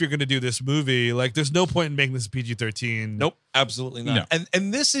R if you're going to do this movie. Like, there's no point in making this PG-13. Nope, absolutely not. No.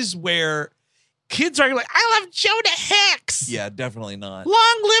 And this is where kids are like, I love Jonah Hex. Yeah, definitely not.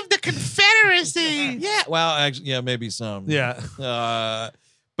 Long live the Confederacy. Yeah, well, actually, yeah, maybe some. Yeah.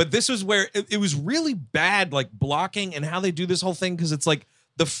 But this was where it was really bad, like blocking and how they do this whole thing, because it's like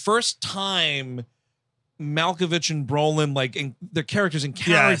the first time Malkovich and Brolin, like their characters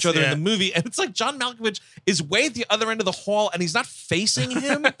encounter each other in the movie, and it's like John Malkovich is way at the other end of the hall and he's not facing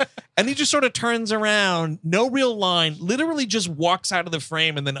him, and he just sort of turns around, no real line, literally just walks out of the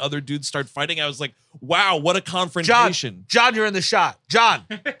frame, and then other dudes start fighting. I was like, wow, what a confrontation. John, you're in the shot. John,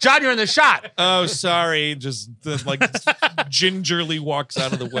 you're in the shot. Oh, sorry. Just like gingerly walks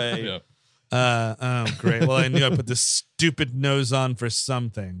out of the way. Yeah. Oh, great. Well, I knew I put this stupid nose on for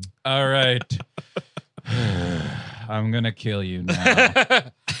something. All right. I'm gonna kill you now.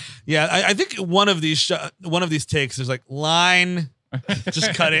 Yeah, I think one of these takes, there's like line,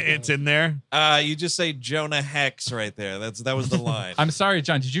 just cut it. It's in there. You just say Jonah Hex right there. That was the line. I'm sorry,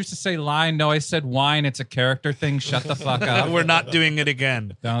 John. Did you just say line? No, I said wine. It's a character thing. Shut the fuck up. We're not doing it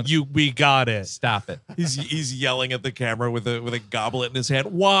again. Don't. We got it. Stop it. He's yelling at the camera with a goblet in his hand.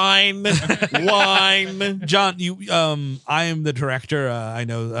 Wine, wine. John, I am the director. I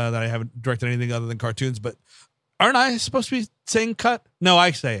know that I haven't directed anything other than cartoons, but Aren't I supposed to be saying cut? No, I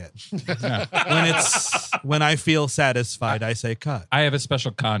say it. When I feel satisfied, I say cut. I have a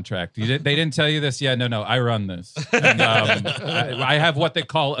special contract. They didn't tell you this? Yeah, no. I run this. And, I have what they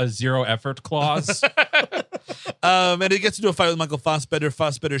call a zero effort clause. And he gets into a fight with Michael Fassbender.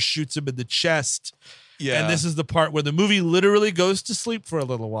 Fassbender shoots him in the chest. Yeah. And this is the part where the movie literally goes to sleep for a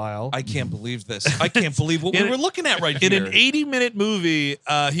little while. I can't believe this. I can't believe what we were looking at right here. In an 80-minute movie,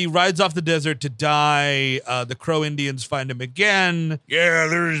 he rides off the desert to die. The Crow Indians find him again. Yeah,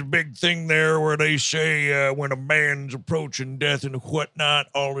 there's a big thing there where they say when a man's approaching death and whatnot,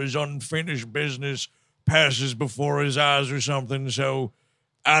 all his unfinished business passes before his eyes or something. So,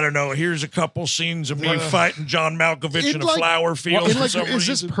 I don't know. Here's a couple scenes of me fighting John Malkovich in a flower field. Is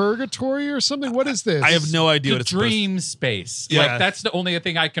this purgatory or something? What is this? I have no idea what it's dream space. Yeah. Like that's the only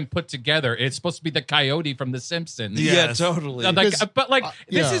thing I can put together. It's supposed to be the coyote from The Simpsons. Yeah, totally. This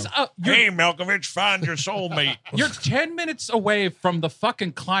is hey, Malkovich, find your soulmate. You're 10 minutes away from the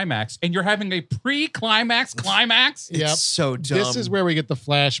fucking climax, and you're having a pre-climax climax. Yep. It's so dumb. This is where we get the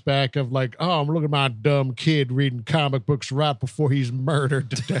flashback of like, oh, I'm looking at my dumb kid reading comic books right before he's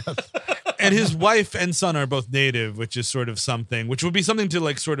murdered to death. And his wife and son are both native, which is sort of something, which would be something to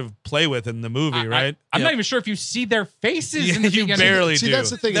like sort of play with in the movie, right? I'm not even sure if you see their faces in the you beginning. barely do. That's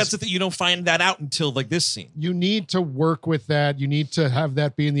the thing. That's the thing. You don't find that out until like this scene. You need to work with that. You need to have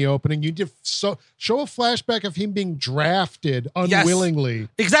that be in the opening. You need to show a flashback of him being drafted unwillingly. Yes.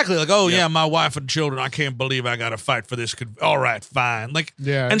 Exactly. Like, yeah, my wife and children, I can't believe I got to fight for this. All right, fine. Like,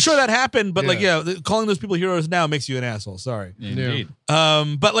 and sure that happened, but calling those people heroes now makes you an asshole. Sorry. Indeed.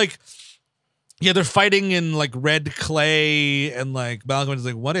 But like, yeah, they're fighting in like red clay, and like Malcolm is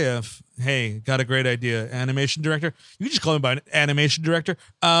like, "What if? Hey, got a great idea, animation director. You can just call me by an animation director.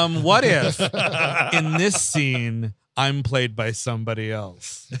 What if in this scene I'm played by somebody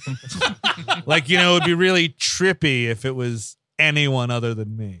else? Like, it'd be really trippy if it was anyone other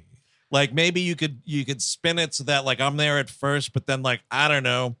than me. Like maybe you could spin it so that like I'm there at first, but then like I don't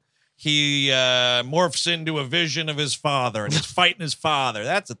know." He morphs into a vision of his father, and he's fighting his father.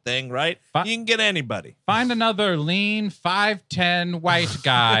 That's a thing, right? You can get anybody. Find another lean 5'10" white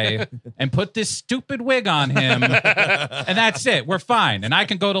guy and put this stupid wig on him, and that's it. We're fine, and I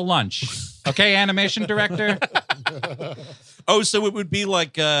can go to lunch. Okay, animation director? Oh, so it would be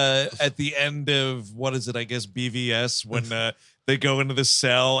like at the end of, what is it, I guess, BVS, when they go into the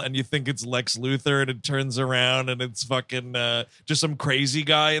cell and you think it's Lex Luthor and it turns around and it's fucking just some crazy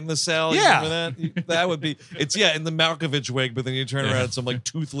guy in the cell. Yeah. You remember that would be, it's in the Malkovich wig, but then you turn around and some like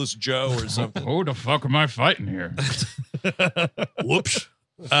Toothless Joe or something. Who the fuck am I fighting here? Whoops.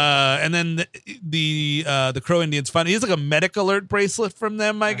 And then the Crow Indians find he's like a medic alert bracelet from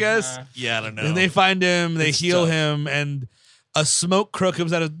them, I guess. Yeah, I don't know. And they find him, they heal him, and a smoke crow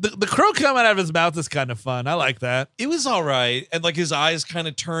comes out of the crow coming out of his mouth is kind of fun. I like that. It was all right, and like his eyes kind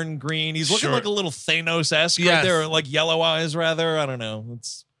of turn green. He's looking like a little Thanos-esque right there, like yellow eyes rather. I don't know.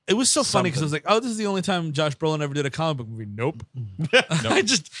 It was so funny because I was like, oh, this is the only time Josh Brolin ever did a comic book movie. Nope. I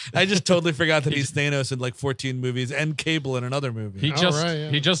just totally forgot that he's Thanos in like 14 movies and Cable in another movie. He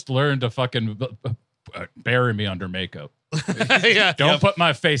just learned to fucking bury me under makeup. Don't put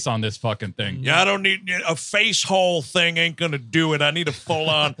my face on this fucking thing. Yeah, I don't need a face hole thing. Ain't gonna do it. I need a full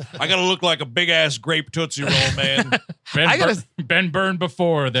on. I gotta look like a big ass grape Tootsie Roll, man. Been burned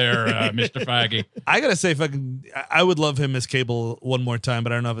before there, Mr. Feige. I gotta say, I would love him as Cable one more time,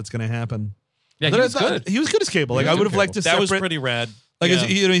 but I don't know if it's gonna happen. Yeah, he was good. He was good as Cable. Like I would have liked to. That was pretty rad. Like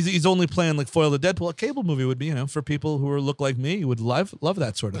he's only playing like foil to Deadpool. A Cable movie would be, for people who look like me, you would love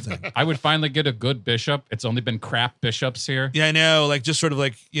that sort of thing. I would finally get a good bishop. It's only been crap bishops here. Yeah, I know. Like just sort of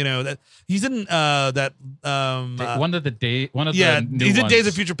like that he's in that one of the new he's in ones. Days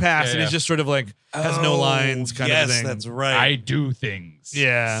of Future Past, and he's just sort of like has no lines kind of thing. Yes, that's right. I do things.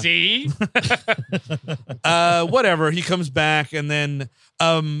 Yeah. See? Whatever. He comes back, and then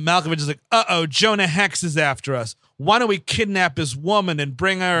Malkovich is like, Jonah Hex is after us. Why don't we kidnap his woman and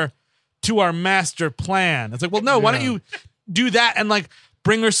bring her to our master plan? It's like, well, no, why don't you do that and like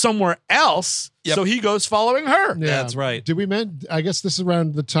bring her somewhere else? Yep. So he goes following her. Yeah, that's right. Did we I guess this is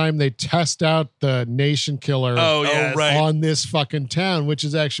around the time they test out the nation killer on this fucking town, which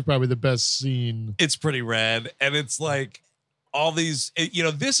is actually probably the best scene. It's pretty rad. And it's like all these,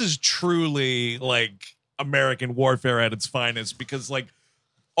 this is truly like American warfare at its finest, because like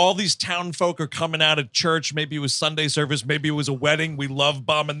all these town folk are coming out of church. Maybe it was Sunday service. Maybe it was a wedding. We love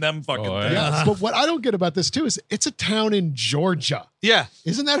bombing them fucking things. Yeah. But what I don't get about this too is it's a town in Georgia. Yeah.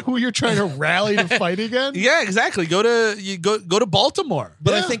 Isn't that who you're trying to rally to fight again? Yeah, exactly. Go to Baltimore.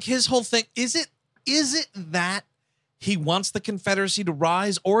 But I think his whole thing is it that he wants the Confederacy to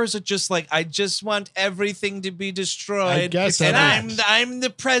rise, or is it just like, I just want everything to be destroyed, I guess and that I'm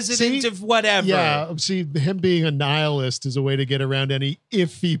the president of whatever? Yeah, see, him being a nihilist is a way to get around any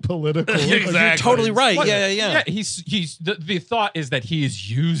iffy political. Exactly. You're totally right. Well, Yeah. He's the thought is that he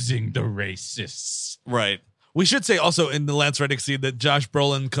is using the racists. Right. We should say also in the Lance Reddick scene that Josh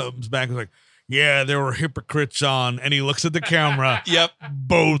Brolin comes back and is like, yeah, there were hypocrites on, and he looks at the camera. Yep.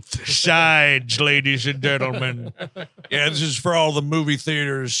 Both sides, ladies and gentlemen. Yeah, this is for all the movie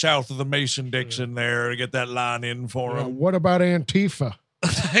theaters south of the Mason-Dixon there to get that line in for them. What about Antifa?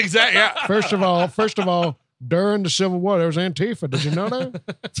 Exactly. Yeah. First of all, during the Civil War, there was Antifa. Did you know that?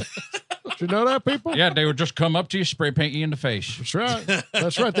 Did you know that, people? Yeah, they would just come up to you, spray paint you in the face. That's right.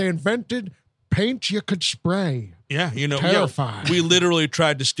 That's right. They invented paint you could spray. Yeah, Terrifying. we literally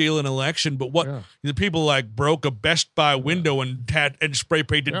tried to steal an election, but the people like broke a Best Buy window and spray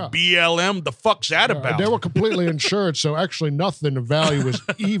painted BLM. The fuck's that about? They were completely insured, so actually nothing of value was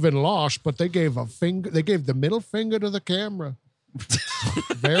even lost. But they gave the middle finger to the camera.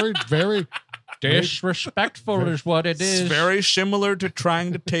 Very, very Disrespectful is what it is. It's very similar to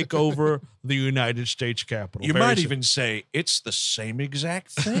trying to take over the United States Capitol. You might even say it's the same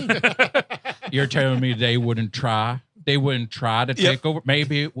exact thing. You're telling me they wouldn't try? They wouldn't try to take over?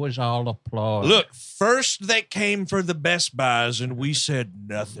 Maybe it was all a ploy. Look, first they came for the Best Buys, and we said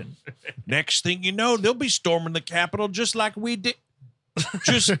nothing. Next thing you know, they'll be storming the Capitol just like we did.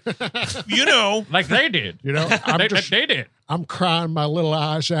 Just, like they did. They did. I'm crying my little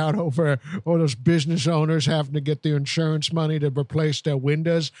eyes out over those business owners having to get the insurance money to replace their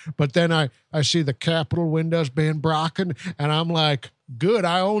windows. But then I see the Capitol windows being broken, and I'm like, good,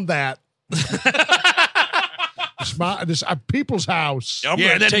 I own that. It's people's house.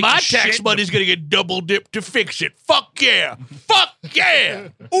 Yeah, then my tax money's going to get double dipped to fix it. Fuck yeah. Fuck yeah.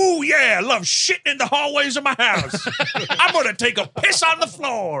 Ooh, yeah. I love shitting in the hallways of my house. I'm going to take a piss on the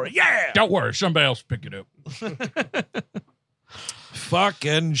floor. Yeah. Don't worry. Somebody else pick it up.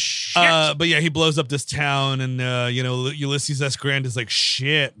 Fucking shit. But yeah, he blows up this town, and Ulysses S. Grant is like,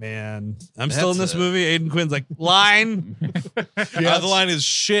 shit, man. I'm still in this movie. Aiden Quinn's like, line. The line is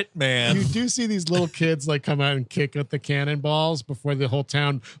shit, man. You do see these little kids like come out and kick at the cannonballs before the whole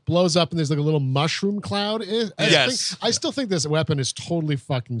town blows up, and there's like a little mushroom cloud. I still think this weapon is totally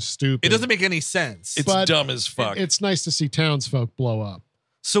fucking stupid. It doesn't make any sense. It's dumb as fuck. It's nice to see townsfolk blow up.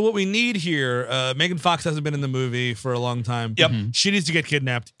 So what we need here, Megan Fox hasn't been in the movie for a long time. Yep. She needs to get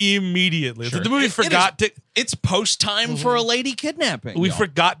kidnapped immediately. Sure. The movie forgot to... It's post time for a lady kidnapping. We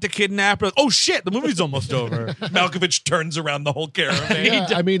forgot to kidnap her. Oh, shit, the movie's almost over. Malkovich turns around the whole caravan. Yeah,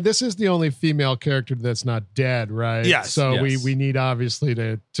 I mean, this is the only female character that's not dead, right? Yes. So Yes. we need, obviously,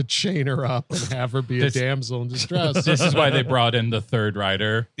 to chain her up and have her be a damsel in distress. This is why they brought in the third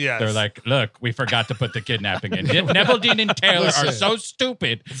writer. Yes. They're like, look, we forgot to put the kidnapping in. Neville Dean and Taylor are so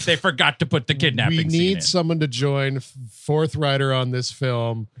stupid, they forgot to put the kidnapping We scene need in. someone to join fourth writer on this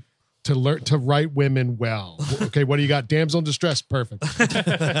film to learn to write women well. Okay, what do you got? Damsel in distress. Perfect.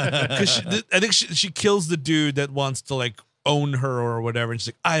 I think she kills the dude that wants to like own her or whatever. And she's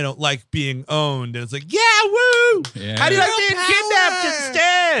like, I don't like being owned. And it's like, yeah, woo! Yeah. How do you like being kidnapped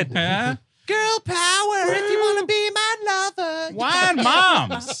instead? Huh? Girl power, if you want to be my lover. Wine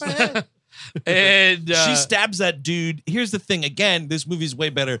moms. And She stabs that dude. Here's the thing. Again, this movie's way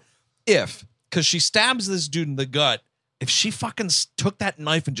better because she stabs this dude in the gut. If she fucking took that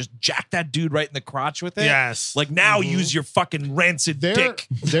knife and just jacked that dude right in the crotch with it, Yes. like now use your fucking rancid dick.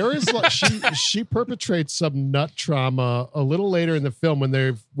 There is like, she perpetrates some nut trauma a little later in the film when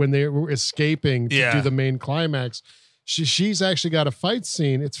they were escaping to do the main climax. She's actually got a fight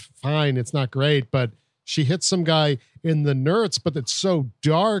scene. It's fine. It's not great, but she hits some guy in the nerds, but it's so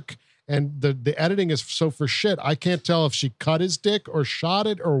dark and the editing is so for shit. I can't tell if she cut his dick or shot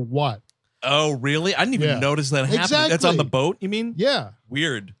it or what. Oh, really? I didn't even notice that happen. Exactly. That's on the boat, you mean? Yeah.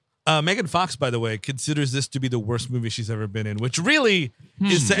 Weird. Megan Fox, by the way, considers this to be the worst movie she's ever been in, which really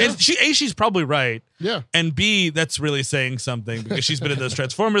is. And she's probably right. Yeah. And B, that's really saying something because she's been in those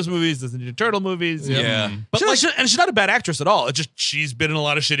Transformers movies, those Ninja Turtle movies. Yeah. But and she's not a bad actress at all. It's just she's been in a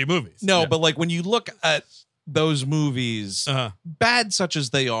lot of shitty movies. No, but like when you look at those movies, bad such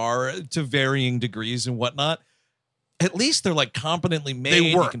as they are to varying degrees and whatnot, at least they're like competently made.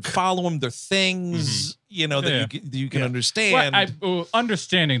 They work. You can follow them. They're things, that you can understand.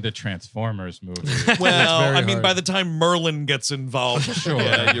 Understanding the Transformers movie. Well, I mean, hard. by the time Merlin gets involved,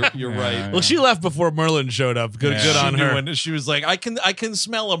 you're right. Well, she left before Merlin showed up. Good on her. And she was like, I can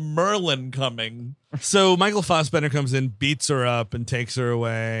smell a Merlin coming. So Michael Fassbender comes in, beats her up, and takes her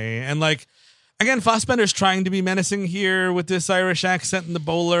away. And like, Again, Fassbender's trying to be menacing here with this Irish accent and the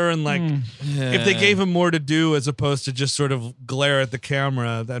bowler, and like, if they gave him more to do as opposed to just sort of glare at the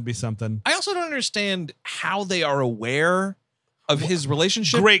camera, that'd be something. I also don't understand how they are aware of his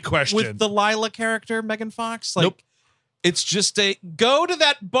relationship. Great question. With the Lila character, Megan Fox. Like, it's just go to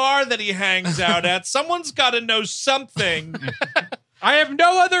that bar that he hangs out at. Someone's got to know something. I have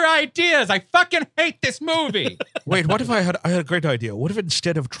no other ideas. I fucking hate this movie. Wait, what if I had a great idea? What if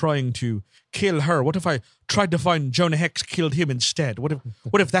instead of trying to kill her, what if I tried to find Jonah Hex killed him instead? What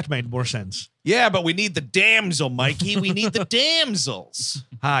if that made more sense? Yeah, but we need the damsel, Mikey. We need the damsels.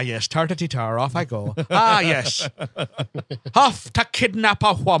 Ah, yes, tar-ta-ti-tar, off I go. Ah, yes. Off to kidnap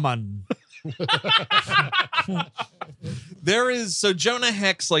a woman. So Jonah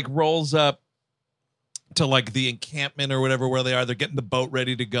Hex like rolls up to like the encampment or whatever where they are. They're getting the boat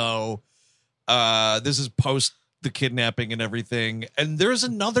ready to go. This is post the kidnapping and everything. And there's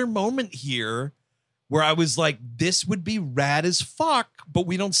another moment here where I was like, this would be rad as fuck, but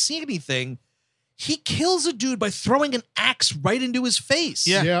we don't see anything. He kills a dude by throwing an axe right into his face.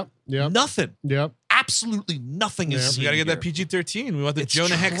 Yeah. Nothing. Yep. Absolutely nothing is seen. We got to get here. that PG-13. We want the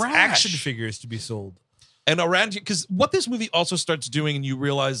Jonah Hex action figures to be sold. And around you, because what this movie also starts doing, and you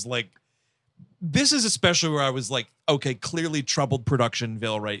realize like, this is especially where I was like, okay, clearly troubled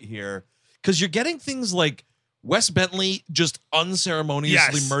Productionville right here. Because you're getting things like Wes Bentley just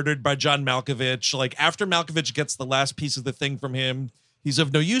unceremoniously murdered by John Malkovich. Like after Malkovich gets the last piece of the thing from him, he's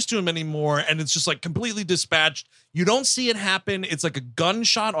of no use to him anymore. And it's just like completely dispatched. You don't see it happen. It's like a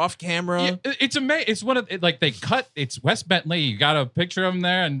gunshot off camera. Yeah, it's amazing. It's one of like they cut. It's Wes Bentley. You got a picture of him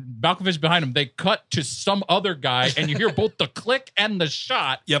there, and Malkovich behind him. They cut to some other guy, and you hear both the click and the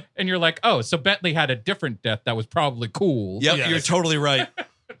shot. Yep. And you're like, oh, so Bentley had a different death that was probably cool. Yep, Yes. you're totally right.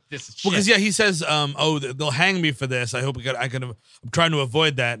 This is shit. Well, because he says, they'll hang me for this. I hope I'm trying to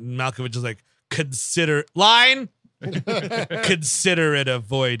avoid that. And Malkovich is like, consider it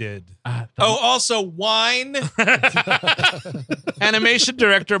avoided. Also wine. Animation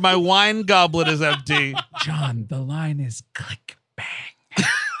director, my wine goblet is empty. John, the line is click bang.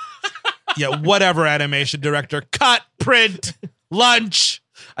 Yeah, whatever, animation director. Cut, print, lunch.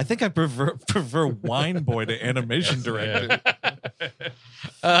 I think I prefer wine boy to animation director.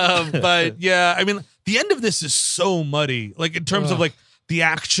 But yeah, I mean, the end of this is so muddy. Like in terms of like the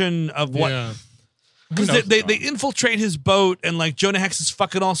action of what. Yeah. Because they infiltrate his boat, and like Jonah Hex is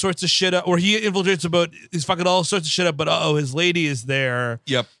fucking all sorts of shit up, or he infiltrates the boat, he's fucking all sorts of shit up, but his lady is there.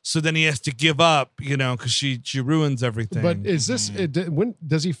 Yep. So then he has to give up, because she ruins everything. But is this when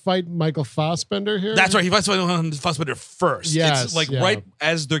does he fight Michael Fassbender here? That's right. He fights Fassbender first. Yes, It's like right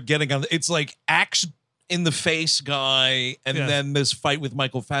as they're getting on. It's like axe in the face guy, and then this fight with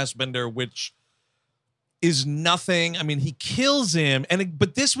Michael Fassbender, which is nothing. I mean, he kills him,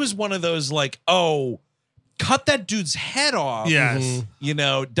 but this was one of those like, cut that dude's head off. Yes.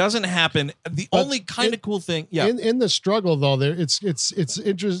 Doesn't happen. The only kind of cool thing, In the struggle though, it's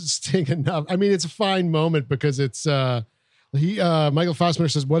interesting enough. I mean, it's a fine moment because it's Michael Fassbender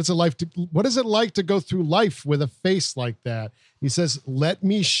says, what is it like to go through life with a face like that? He says, let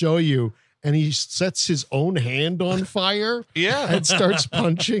me show you. And he sets his own hand on fire and starts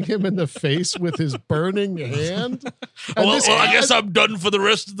punching him in the face with his burning hand. I guess I'm done for the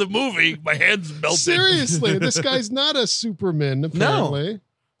rest of the movie. My hand's melted. Seriously, this guy's not a Superman, apparently.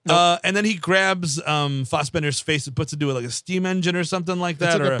 And then he grabs Fassbender's face and puts it into like a steam engine or something like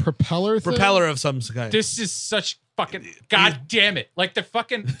that. It's like or a propeller thing? Propeller of some kind. This is such fucking god damn it. Like the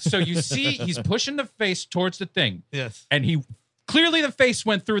fucking so you see he's pushing the face towards the thing. Yes. And he clearly the face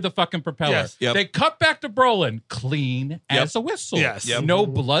went through the fucking propeller. Yes. Yep. They cut back to Brolin, clean as a whistle. Yes. Yep. No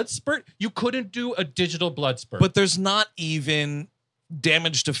blood spurt. You couldn't do a digital blood spurt. but there's not even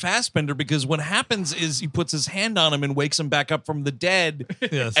damage to Fassbender because what happens is he puts his hand on him and wakes him back up from the dead.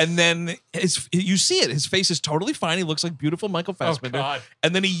 Yes. And then you see it. His face is totally fine. He looks like beautiful Michael Fassbender. God.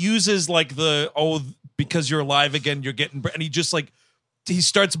 And then he uses like because you're alive again, you're getting, and he just like, he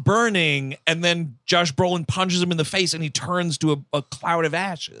starts burning, and then Josh Brolin punches him in the face, and he turns to a cloud of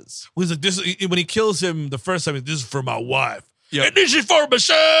ashes. He's like, this when he kills him the first time, this is for my wife. Yep. And this is for my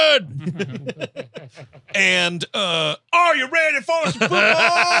son. And are you ready for some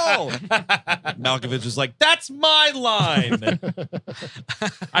football? Malkovich is like, that's my line.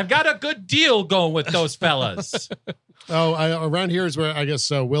 I've got a good deal going with those fellas. Around here is where I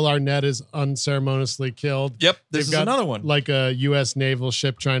guess Will Arnett is unceremoniously killed. Yep, this They've is got, another one. Like a U.S. naval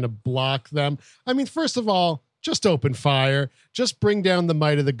ship trying to block them. I mean, first of all, just open fire. Just bring down the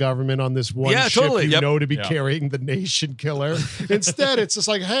might of the government on this one ship totally. you know to be carrying the nation killer. Instead, it's just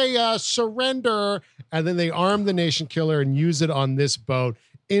like, hey, surrender. And then they arm the nation killer and use it on this boat.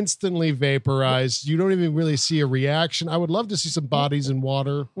 instantly vaporized. You don't even really see a reaction. I would love to see some bodies in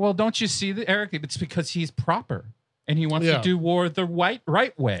water. Well, don't you see that, Eric? It's because he's proper. And he wants to do war the right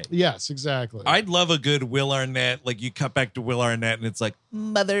way. Yes, exactly. I'd love a good Will Arnett. Like, you cut back to Will Arnett and it's like,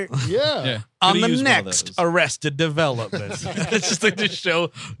 mother. Yeah. On the next Arrested Development. It's just like to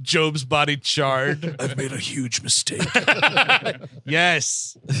show Job's body charred. I've made a huge mistake.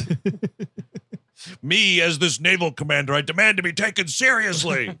 Yes. Me, as this naval commander, I demand to be taken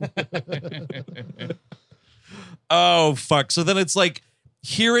seriously. Oh, fuck. So then it's like,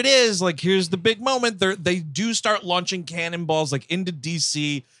 here it is. Like, here's the big moment. They do start launching cannonballs like into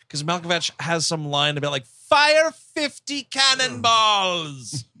DC because Malkovich has some line about like fire 50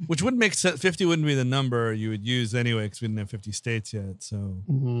 cannonballs, which wouldn't make sense. 50 wouldn't be the number you would use anyway because we didn't have 50 states yet.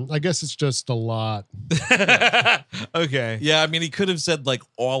 So I guess it's just a lot. Okay. Yeah, I mean, he could have said like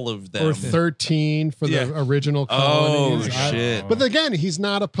all of them or 13 for the original colonies. Shit. But again, he's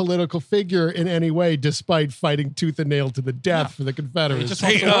not a political figure in any way, despite fighting tooth and nail to the death for the Confederates. Just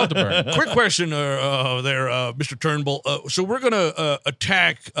wants the world to burn. Quick question there, Mr. Turnbull. So we're going to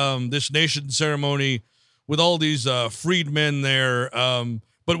attack this nation ceremony with all these freedmen there,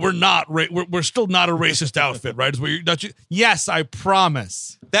 but we're not. We're still not a racist outfit, right? Yes, I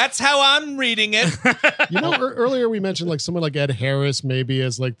promise. That's how I'm reading it. Earlier we mentioned like someone like Ed Harris maybe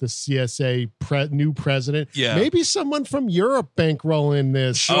as like the CSA new president. Yeah. Maybe someone from Europe bankrolling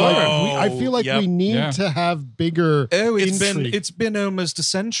this. Sure. I feel like we need to have bigger. It's been almost a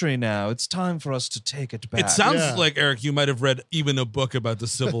century now. It's time for us to take it back. It sounds like, Eric, you might have read even a book about the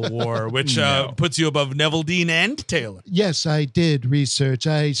Civil War, which puts you above Neville Dean and Taylor. Yes, I did research.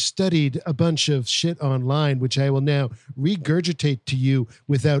 I studied a bunch of shit online, which I will now regurgitate to you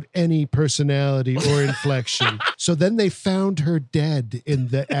without any personality or inflection. So then they found her dead in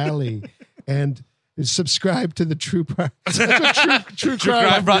the alley and subscribe to the true crime. True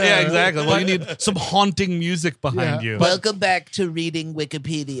crime. Yeah, exactly. Well, you need some haunting music behind you. Welcome back to Reading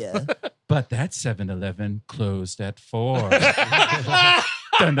Wikipedia. But that 7-Eleven closed at 4.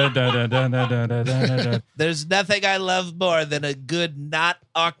 Dun, dun, dun, dun, dun, dun, dun, dun, dun. There's nothing I love more than a good, not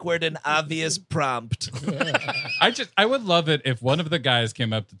awkward and obvious prompt. I would love it if one of the guys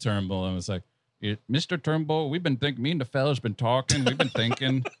came up to Turnbull and was like, Mr. Turnbull, we've been thinking, me and the fellas been talking, we've been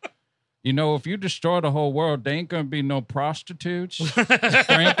thinking, if you destroy the whole world, there ain't gonna be no prostitutes,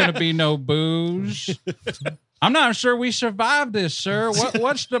 there ain't gonna be no booze. I'm not sure we survived this, sir.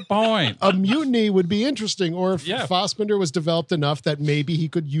 What's the point? A mutiny would be interesting, or if Fassbender was developed enough that maybe he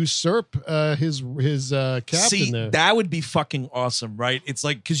could usurp his captain. See, there. that would be fucking awesome, right? It's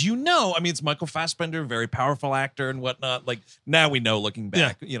like, because it's Michael Fassbender, very powerful actor and whatnot. Like, now we know looking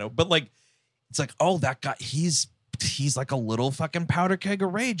back, but like, it's like, oh, that guy, he's like a little fucking powder keg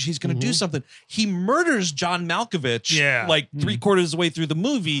of rage. He's going to do something. He murders John Malkovich like 3/4 of the way through the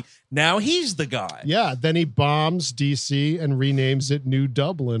movie. Now he's the guy. Yeah, then he bombs DC and renames it New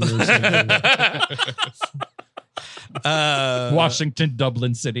Dublin or something. Washington,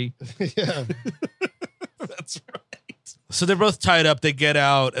 Dublin City. Yeah. That's right. So they're both tied up. They get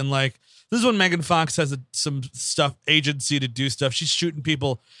out, and like, this is when Megan Fox has some stuff, agency to do stuff. She's shooting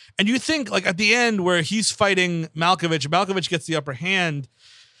people. And you think, like, at the end where he's fighting Malkovich gets the upper hand,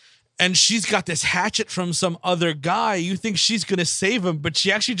 and she's got this hatchet from some other guy. You think she's going to save him, but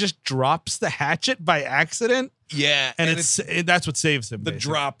she actually just drops the hatchet by accident. Yeah. And that's what saves him. The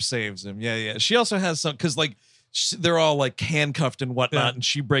drop saves him. Yeah, yeah. She also has some, because, like, they're all, like, handcuffed and whatnot, and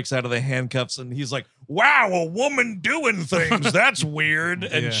she breaks out of the handcuffs, and he's like, wow, a woman doing things. That's weird.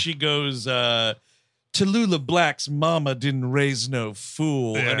 And she goes, Tallulah Black's mama didn't raise no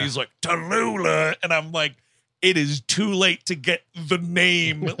fool. And he's like, Tallulah. And I'm like, it is too late to get the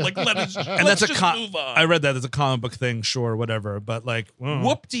name. Like, let's just move on. I read that as a comic book thing, sure, whatever. But like,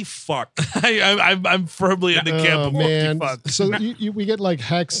 whoop-de-fuck. I'm firmly in the camp of whoop-de-fuck. So we get like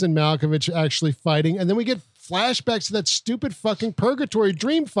Hex and Malkovich actually fighting, and then we get flashbacks to that stupid fucking purgatory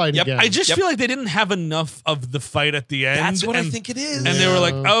dream fight again. I just feel like they didn't have enough of the fight at the end. That's what I think it is. And they were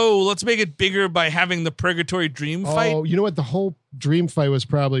like, oh, let's make it bigger by having the purgatory dream fight. Oh, you know what? The whole dream fight was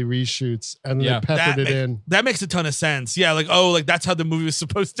probably reshoots, and they peppered it in. That makes a ton of sense. Yeah, like, that's how the movie was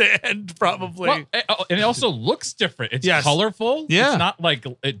supposed to end, probably. Well, and it also looks different. It's colorful. Yeah. It's not like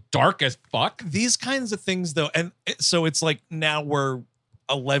dark as fuck. These kinds of things, though, and so it's like now we're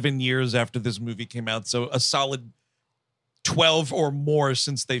 11 years after this movie came out, so a solid 12 or more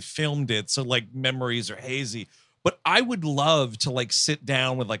since they filmed it, so like memories are hazy. But I would love to like sit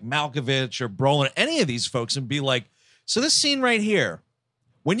down with like Malkovich or Brolin, any of these folks, and be like, so this scene right here,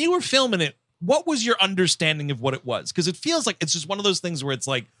 when you were filming it, what was your understanding of what it was? Because it feels like it's just one of those things where it's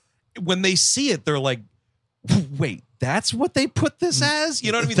like, when they see it, they're like, wait, that's what they put this as?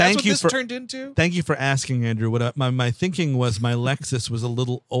 You know what I mean? Thank That's you what this turned into? Thank you for asking, Andrew. What my thinking was my Lexus was a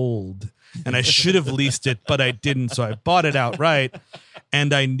little old, and I should have leased it, but I didn't, so I bought it outright,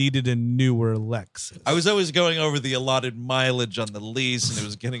 and I needed a newer Lexus. I was always going over the allotted mileage on the lease, and it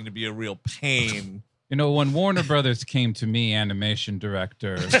was getting to be a real pain. You know, when Warner Brothers came to me, animation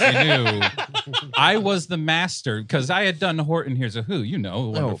director, they knew I was the master because I had done Horton Hears a Who, you know,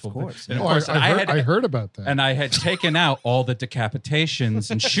 wonderful. Of course. And of Oh, course, I heard about that. and I had taken out all the decapitations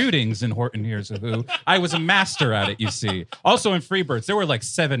and shootings in Horton Hears a Who. I was a master at it, you see. Also in Freebirds, there were like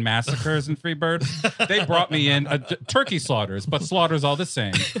 7 massacres in Freebirds. They brought me in turkey slaughters, but slaughters all the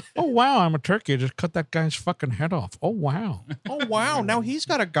same. Oh wow, I'm a turkey. I just cut that guy's fucking head off. Oh wow. Oh, wow. Now he's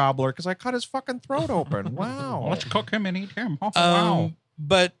got a gobbler because I cut his fucking throat open. Wow. Let's cook him and eat him. Oh, wow.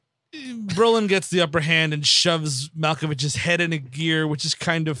 But Brolin gets the upper hand and shoves Malkovich's head in a gear, which is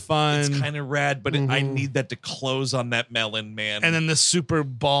kind of fun. It's kind of rad, but I need that to close on that melon, man. And then the super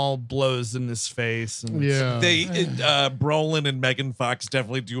ball blows in his face. And Brolin and Megan Fox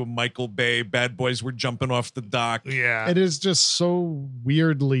definitely do a Michael Bay. Bad boys were jumping off the dock. Yeah. It is just so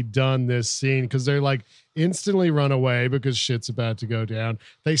weirdly done, this scene, because they're like instantly run away because shit's about to go down.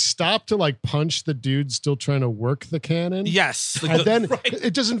 They stop to like punch the dude still trying to work the cannon. Yes. And then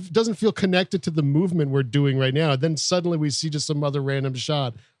it doesn't feel connected to the movement we're doing right now. Then suddenly we see just some other random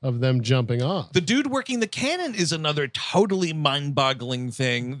shot of them jumping off. The dude working the cannon is another totally mind-boggling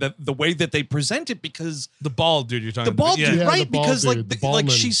thing, that the way that they present it, because the bald dude you're talking the bald about. dude, Yeah, right? the bald Because dude, like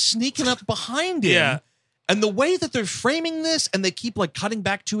she's sneaking up behind him. Yeah. And the way that they're framing this, and they keep like cutting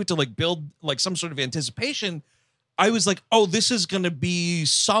back to it to like build like some sort of anticipation, I was like, oh, this is going to be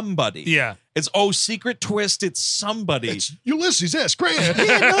somebody. Yeah. It's, secret twist, it's somebody. It's Ulysses S. Grant.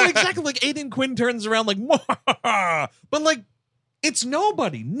 Yeah, no, exactly. Like Aiden Quinn turns around like, but like, it's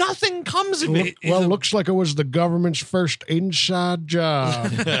nobody. Nothing comes of it. Well, looks like it was the government's first inside job.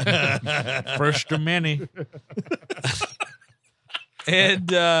 First of many. And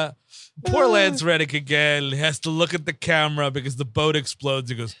poor Lance Reddick again has to look at the camera because the boat explodes.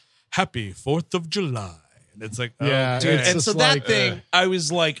 He goes, "Happy 4th of July." And it's like, Yeah, dude. it's And just so like, that thing, I was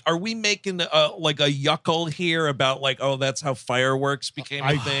like, are we making like a yuckle here about like, oh, that's how fireworks became a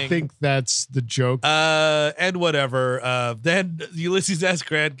I thing? think that's the joke. And whatever. Then Ulysses S.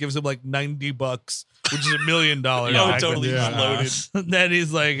 Grant gives him like $90, which is $1 million. Oh, totally Yeah. loaded. Then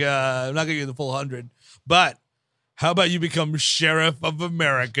he's like, I'm not giving you the full 100, but how about you become Sheriff of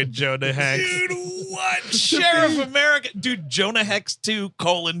America, Jonah Hex? Dude, what? Sheriff America. Dude, Jonah Hex 2,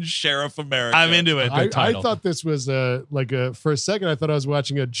 Sheriff America. I'm into it. I title. thought this was for a second, I thought I was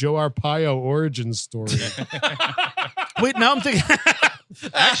watching a Joe Arpaio origin story. Wait, now I'm thinking.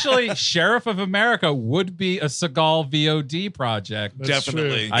 Actually, Sheriff of America would be a Seagal VOD project. That's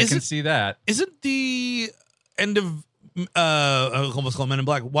Definitely. true. I Is can it- see that. Isn't the end of I almost call Men in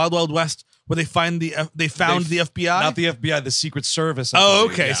Black, Wild Wild West, where they found the FBI? Not the FBI, the Secret Service. Oh,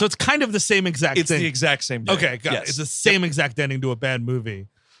 believe. okay. Yeah. So it's kind of the same exact It's thing. the exact same thing. Okay, got it. Yes. It's the same exact ending to a bad movie.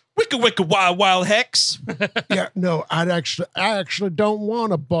 Wicka Wicka Wild Wild Hex. Yeah, no, I actually don't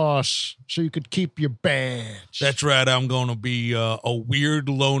want a boss, so you could keep your badge. That's right. I'm going to be a weird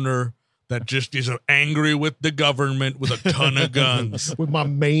loner that just is angry with the government with a ton of guns. with my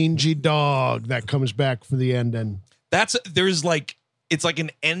mangy dog that comes back for the ending. There's like, it's like an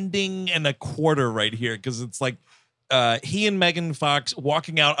ending and a quarter right here, because it's like he and Megan Fox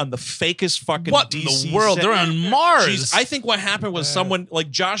walking out on the fakest fucking What DC in the world? set. They're on Mars. Jeez, I think what happened was someone like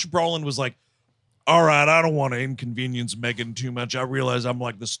Josh Brolin was like, all right, I don't want to inconvenience Megan too much. I realize I'm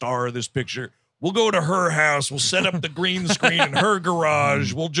like the star of this picture. We'll go to her house. We'll set up the green screen in her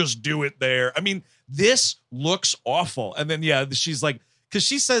garage. We'll just do it there. I mean, this looks awful. And then, yeah, she's like, because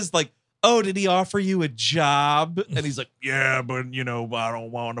she says like, oh, did he offer you a job? And he's like, yeah, but you know, I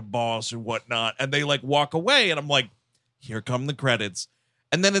don't want a boss and whatnot. And they like walk away. And I'm like, here come the credits.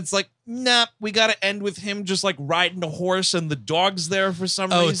 And then it's like, nah, we got to end with him just like riding a horse and the dog's there for some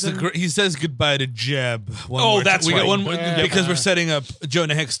reason. He says goodbye to Jeb. That's we got right. one more Yeah. because we're setting up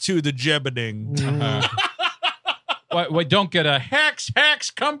Jonah Hex 2, the Jebbing. Wait, don't get a Hex,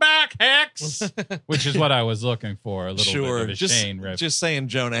 come back, Hex, which is what I was looking for. A little bit of a Shane riff. Just saying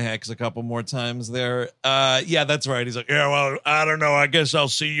Jonah Hex a couple more times there. Yeah, that's right. He's like, yeah, well, I don't know. I guess I'll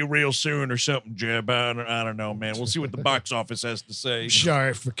see you real soon or something, Jeb. I don't know, man. We'll see what the box office has to say.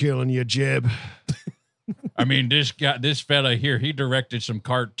 Sorry for killing you, Jeb. I mean, this fella here, he directed some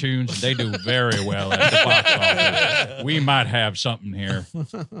cartoons. They do very well at the box office. We might have something here.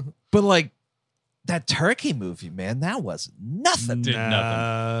 But like that turkey movie, man, that was nothing. Did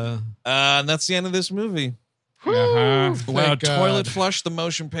nothing. And that's the end of this movie. Uh-huh. Wow, Thank God. toilet flush the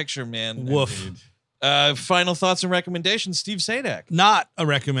motion picture, man. Woof. Final thoughts and recommendations, Steve Sadak. Not a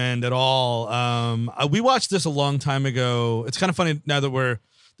recommend at all. We watched this a long time ago. It's kind of funny now that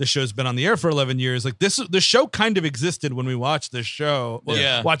the show's been on the air for 11 years. Like the show kind of existed when we watched this show.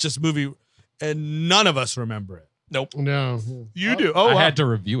 Watch this movie, and none of us remember it. Nope. No. You do. I had to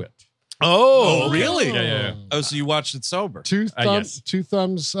review it. Oh, really? Yeah. Oh, so you watched it sober? Two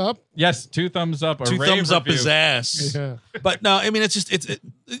thumbs up. Yes, 2 thumbs up. Two thumbs up his ass. Yeah. But no, I mean,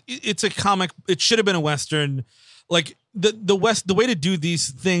 it's a comic. It should have been a Western. Like the way to do these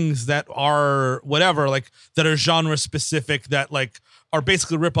things that are whatever, like that are genre specific, that like are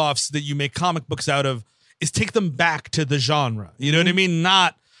basically ripoffs that you make comic books out of, is take them back to the genre. You know what I mean?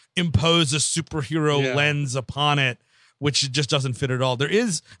 Not impose a superhero lens upon it, which just doesn't fit at all. There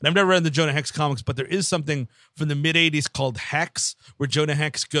is, and I've never read the Jonah Hex comics, but there is something from the mid-'80s called Hex, where Jonah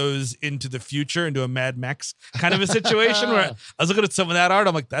Hex goes into the future, into a Mad Max kind of a situation, where I was looking at some of that art,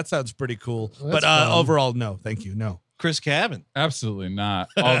 I'm like, that sounds pretty cool. Well, but overall, no, thank you, no. Chris Cabin. Absolutely not.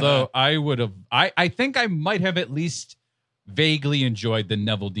 Although I think I might have at least vaguely enjoyed the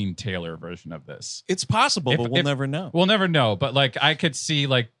Neville Dean Taylor version of this. It's possible, but we'll never know. We'll never know. But like, I could see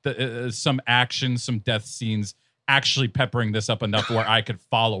like some action, some death scenes actually peppering this up enough where I could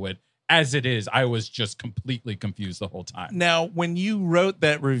follow it. As it is, I was just completely confused the whole time. Now, when you wrote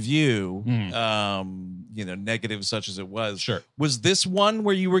that review, negative such as it was, sure, was this one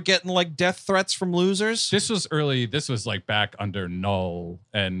where you were getting like death threats from losers? This was early. This was like back under Null,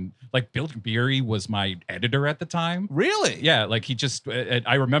 and like Bill Beery was my editor at the time. Really? Yeah. Like he just,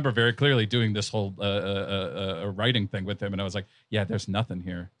 I remember very clearly doing this whole writing thing with him, and I was like, yeah, there's nothing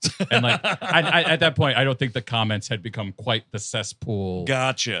here. And like I at that point, I don't think the comments had become quite the cesspool.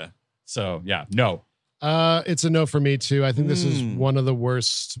 Gotcha. So yeah, no. It's a no for me too. I think this is one of the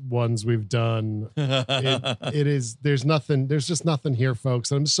worst ones we've done. It is. There's just nothing here,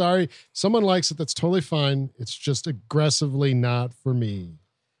 folks. And I'm sorry. Someone likes it. That's totally fine. It's just aggressively not for me.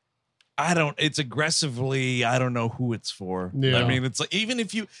 It's aggressively, I don't know who it's for. Yeah. I mean, it's like, even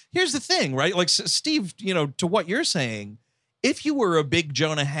if here's the thing, right? Like Steve, to what you're saying, if you were a big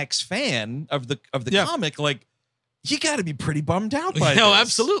Jonah Hex fan of the comic, like, you got to be pretty bummed out by this.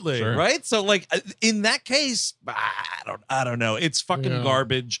 Absolutely. Sure. Right? So like in that case, I don't know. It's fucking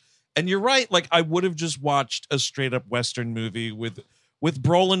garbage. And you're right. Like I would have just watched a straight up Western movie with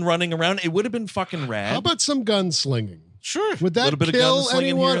Brolin running around. It would have been fucking rad. How about some gunslinging? Sure. Would that bit kill of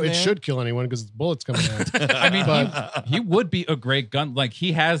anyone? It should kill anyone because bullets coming out. I mean, he would be a great gun. Like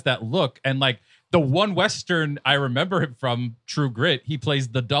he has that look, and like the one Western I remember him from, True Grit, he plays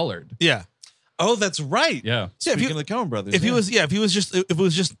the dullard. Yeah. Oh, that's right. Yeah. Speaking of the Coen brothers. If it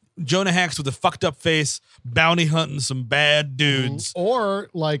was just Jonah Hex with a fucked up face, bounty hunting some bad dudes. Or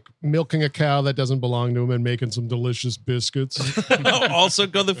like milking a cow that doesn't belong to him and making some delicious biscuits. Also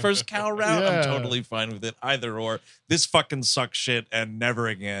go the first cow route. Yeah. I'm totally fine with it. Either or. This fucking sucks shit and never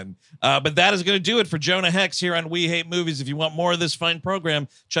again. But that is going to do it for Jonah Hex here on We Hate Movies. If you want more of this fine program,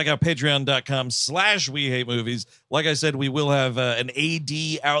 check out patreon.com/We Hate Movies. Like I said, we will have an AD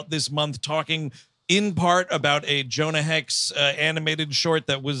out this month talking in part about a Jonah Hex animated short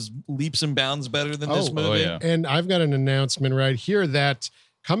that was leaps and bounds better than this movie. Oh, yeah. And I've got an announcement right here that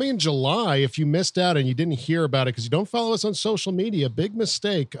coming in July, if you missed out and you didn't hear about it because you don't follow us on social media, big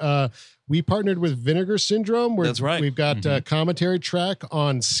mistake. We partnered with Vinegar Syndrome. That's right. We've got a commentary track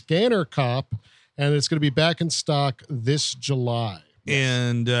on Scanner Cop, and it's going to be back in stock this July.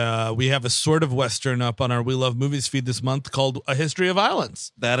 And we have a sort of Western up on our We Love Movies feed this month called A History of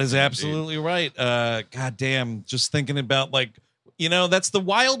Violence. That is absolutely right. God damn, just thinking about like, that's the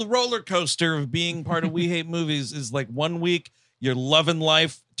wild roller coaster of being part of We Hate Movies is like 1 week you're loving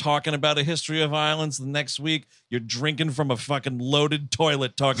life talking about A History of Violence. The next week you're drinking from a fucking loaded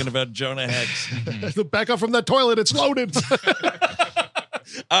toilet talking about Jonah Hex. Back up from that toilet. It's loaded.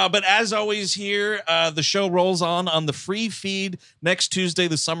 But as always here, the show rolls on the free feed. Next Tuesday,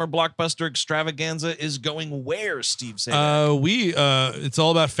 the summer blockbuster extravaganza is going where, Steve? Say it's all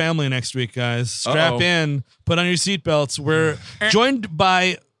about family next week, guys. Strap in, put on your seatbelts. We're joined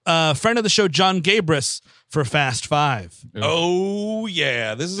by a friend of the show, John Gabris, for Fast Five. Oh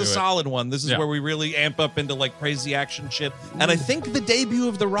yeah, this is a solid one. This is where we really amp up into like crazy action shit, and I think the debut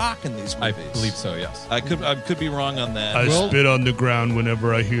of The Rock in these movies. I believe so. Yes. I could be wrong on that. I spit on the ground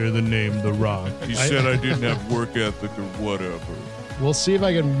whenever I hear the name The Rock. He said I didn't have work ethic or whatever. We'll see if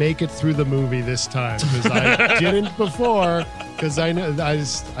I can make it through the movie this time because I didn't before. Because I know I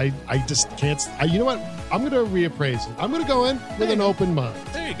just can't. You know what? I'm going to reappraise it. I'm going to go in with an open mind.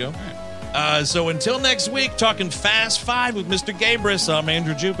 There you go. So until next week, talking Fast Five with Mr. Gabris, I'm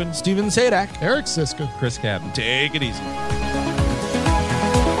Andrew Jupin. Steven Sadak. Eric Siska. Chris Cabin. Take it easy.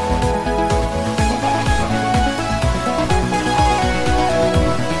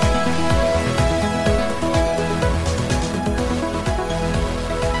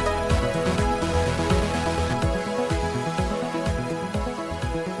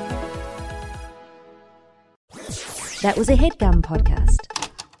 That was a HeadGum podcast.